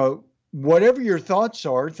whatever your thoughts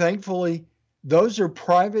are, thankfully those are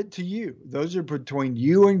private to you. Those are between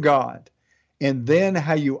you and God. And then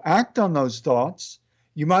how you act on those thoughts.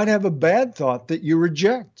 You might have a bad thought that you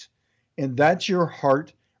reject, and that's your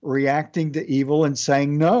heart reacting to evil and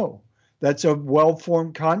saying no. That's a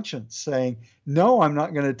well-formed conscience saying, no, I'm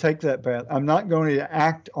not going to take that path. I'm not going to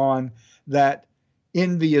act on that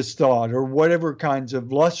envious thought or whatever kinds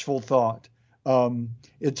of lustful thought.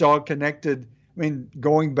 It's all connected. I mean,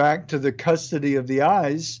 going back to the custody of the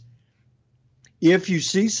eyes, if you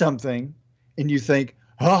see something and you think,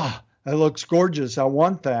 that looks gorgeous, I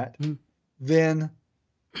want that, then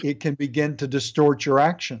it can begin to distort your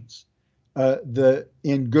actions.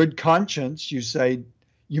 In good conscience, you say,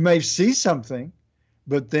 you may see something,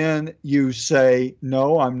 but then you say,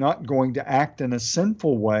 no, I'm not going to act in a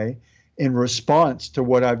sinful way in response to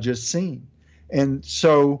what I've just seen. And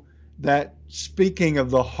so that speaking of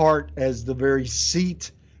the heart as the very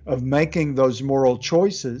seat of making those moral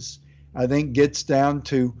choices, I think gets down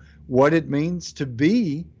to what it means to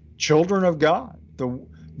be children of God,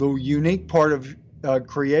 the unique part of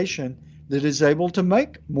creation that is able to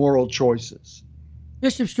make moral choices.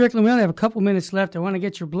 Bishop Strickland, we only have a couple minutes left. I want to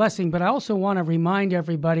get your blessing, but I also want to remind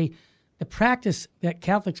everybody the practice that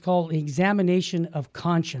Catholics call the examination of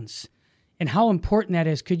conscience and how important that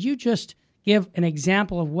is. Could you just give an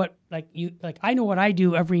example of what, like I know what I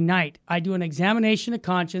do every night. I do an examination of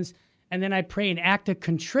conscience, and then I pray an act of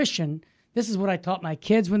contrition. This is what I taught my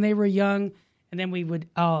kids when they were young, and then we would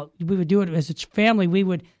do it as a family. We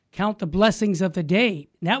would count the blessings of the day.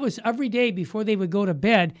 And that was every day before they would go to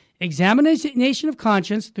bed. Examination of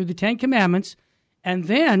conscience through the 10 Commandments, and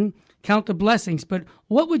then count the blessings. But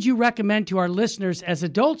what would you recommend to our listeners as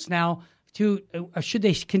adults now? Should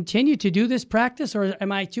they continue to do this practice, or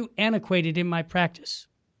am I too antiquated in my practice?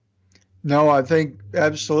 No, I think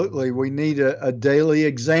absolutely we need a daily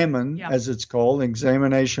examine, as it's called,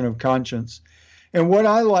 examination of conscience. And what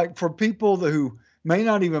I like for people who may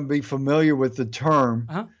not even be familiar with the term,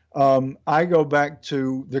 I go back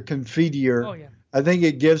to the Confiteor. Oh, yeah. I think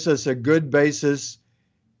it gives us a good basis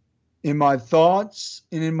in my thoughts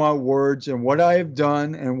and in my words and what I have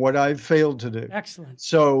done and what I've failed to do. Excellent.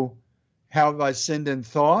 So how have I sinned in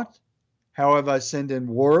thought? How have I sinned in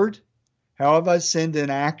word? How have I sinned in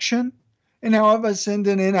action? And how have I sinned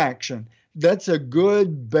in inaction? That's a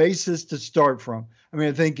good basis to start from. I mean,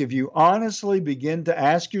 I think if you honestly begin to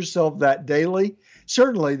ask yourself that daily,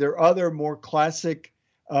 certainly there are other more classic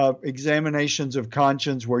examinations of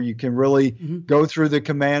conscience where you can really go through the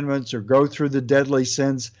commandments or go through the deadly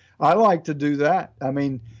sins. I like to do that. I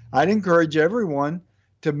mean, I'd encourage everyone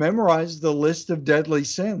to memorize the list of deadly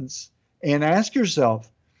sins and ask yourself,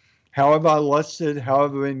 how have I lusted? How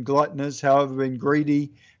have I been gluttonous? How have I been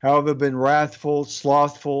greedy? How have I been wrathful,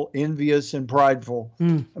 slothful, envious, and prideful?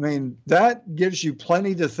 I mean, that gives you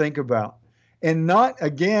plenty to think about. And not,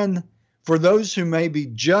 again, for those who may be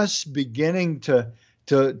just beginning to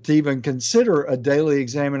even consider a daily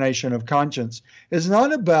examination of conscience, it's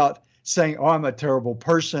not about saying, oh, I'm a terrible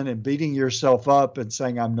person and beating yourself up and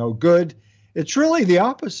saying I'm no good. It's really the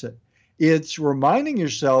opposite. It's reminding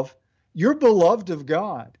yourself you're beloved of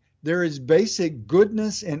God. There is basic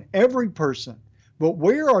goodness in every person. But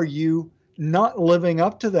where are you not living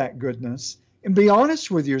up to that goodness? And be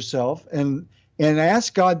honest with yourself and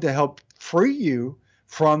ask God to help free you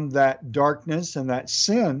from that darkness and that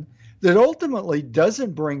sin that ultimately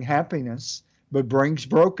doesn't bring happiness, but brings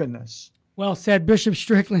brokenness. Well said, Bishop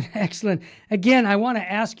Strickland. Excellent. Again, I want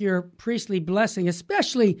to ask your priestly blessing,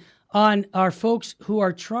 especially on our folks who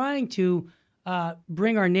are trying to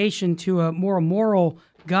bring our nation to a more moral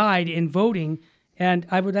guide in voting. And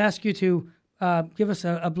I would ask you to give us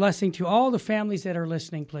a blessing to all the families that are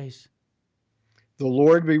listening, please. The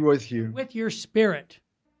Lord be with you. With your spirit.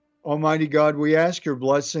 Almighty God, we ask your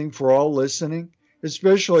blessing for all listening,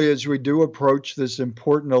 especially as we do approach this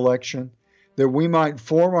important election, that we might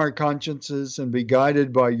form our consciences and be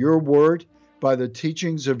guided by your word, by the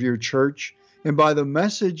teachings of your church, and by the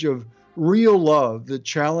message of real love that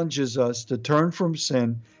challenges us to turn from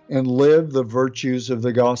sin and live the virtues of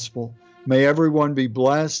the gospel. May everyone be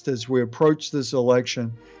blessed as we approach this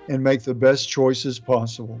election and make the best choices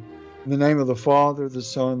possible. In the name of the Father, the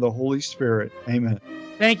Son, and the Holy Spirit. Amen.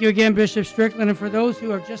 Thank you again, Bishop Strickland. And for those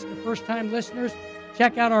who are just the first-time listeners,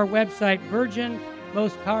 check out our website,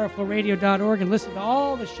 virginmostpowerfulradio.org, and listen to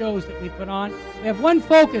all the shows that we put on. We have one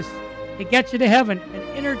focus: to get you to heaven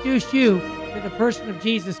and introduce you to the person of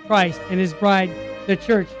Jesus Christ and his bride, the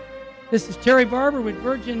church. This is Terry Barber with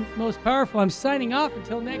Virgin Most Powerful. I'm signing off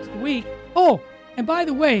until next week. Oh, and by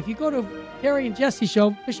the way, if you go to Terry and Jesse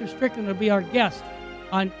show, Bishop Strickland will be our guest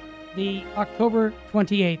on the October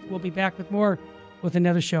 28th. We'll be back with more with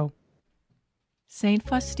another show. Saint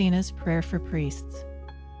Faustina's Prayer for Priests.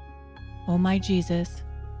 O my Jesus,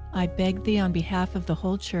 I beg thee on behalf of the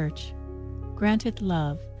whole Church, grant it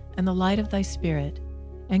love and the light of thy Spirit,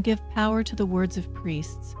 and give power to the words of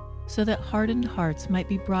priests, so that hardened hearts might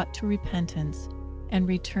be brought to repentance and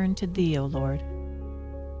return to thee, O Lord.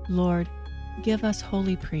 Lord, give us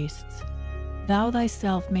holy priests. Thou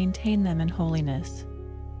thyself maintain them in holiness.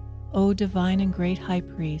 O divine and great high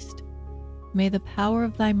priest, may the power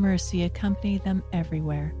of thy mercy accompany them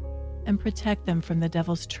everywhere and protect them from the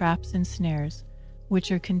devil's traps and snares,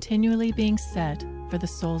 which are continually being set for the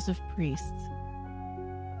souls of priests.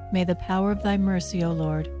 May the power of thy mercy, O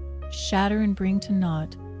Lord, shatter and bring to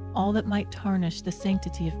naught all that might tarnish the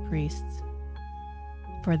sanctity of priests.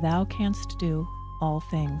 For thou canst do all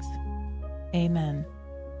things. Amen.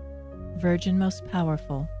 Virgin most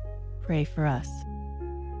powerful, pray for us.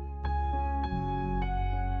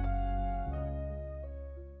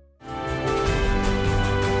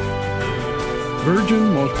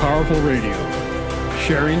 Virgin Most Powerful Radio,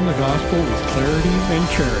 sharing the gospel with clarity and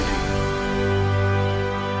charity.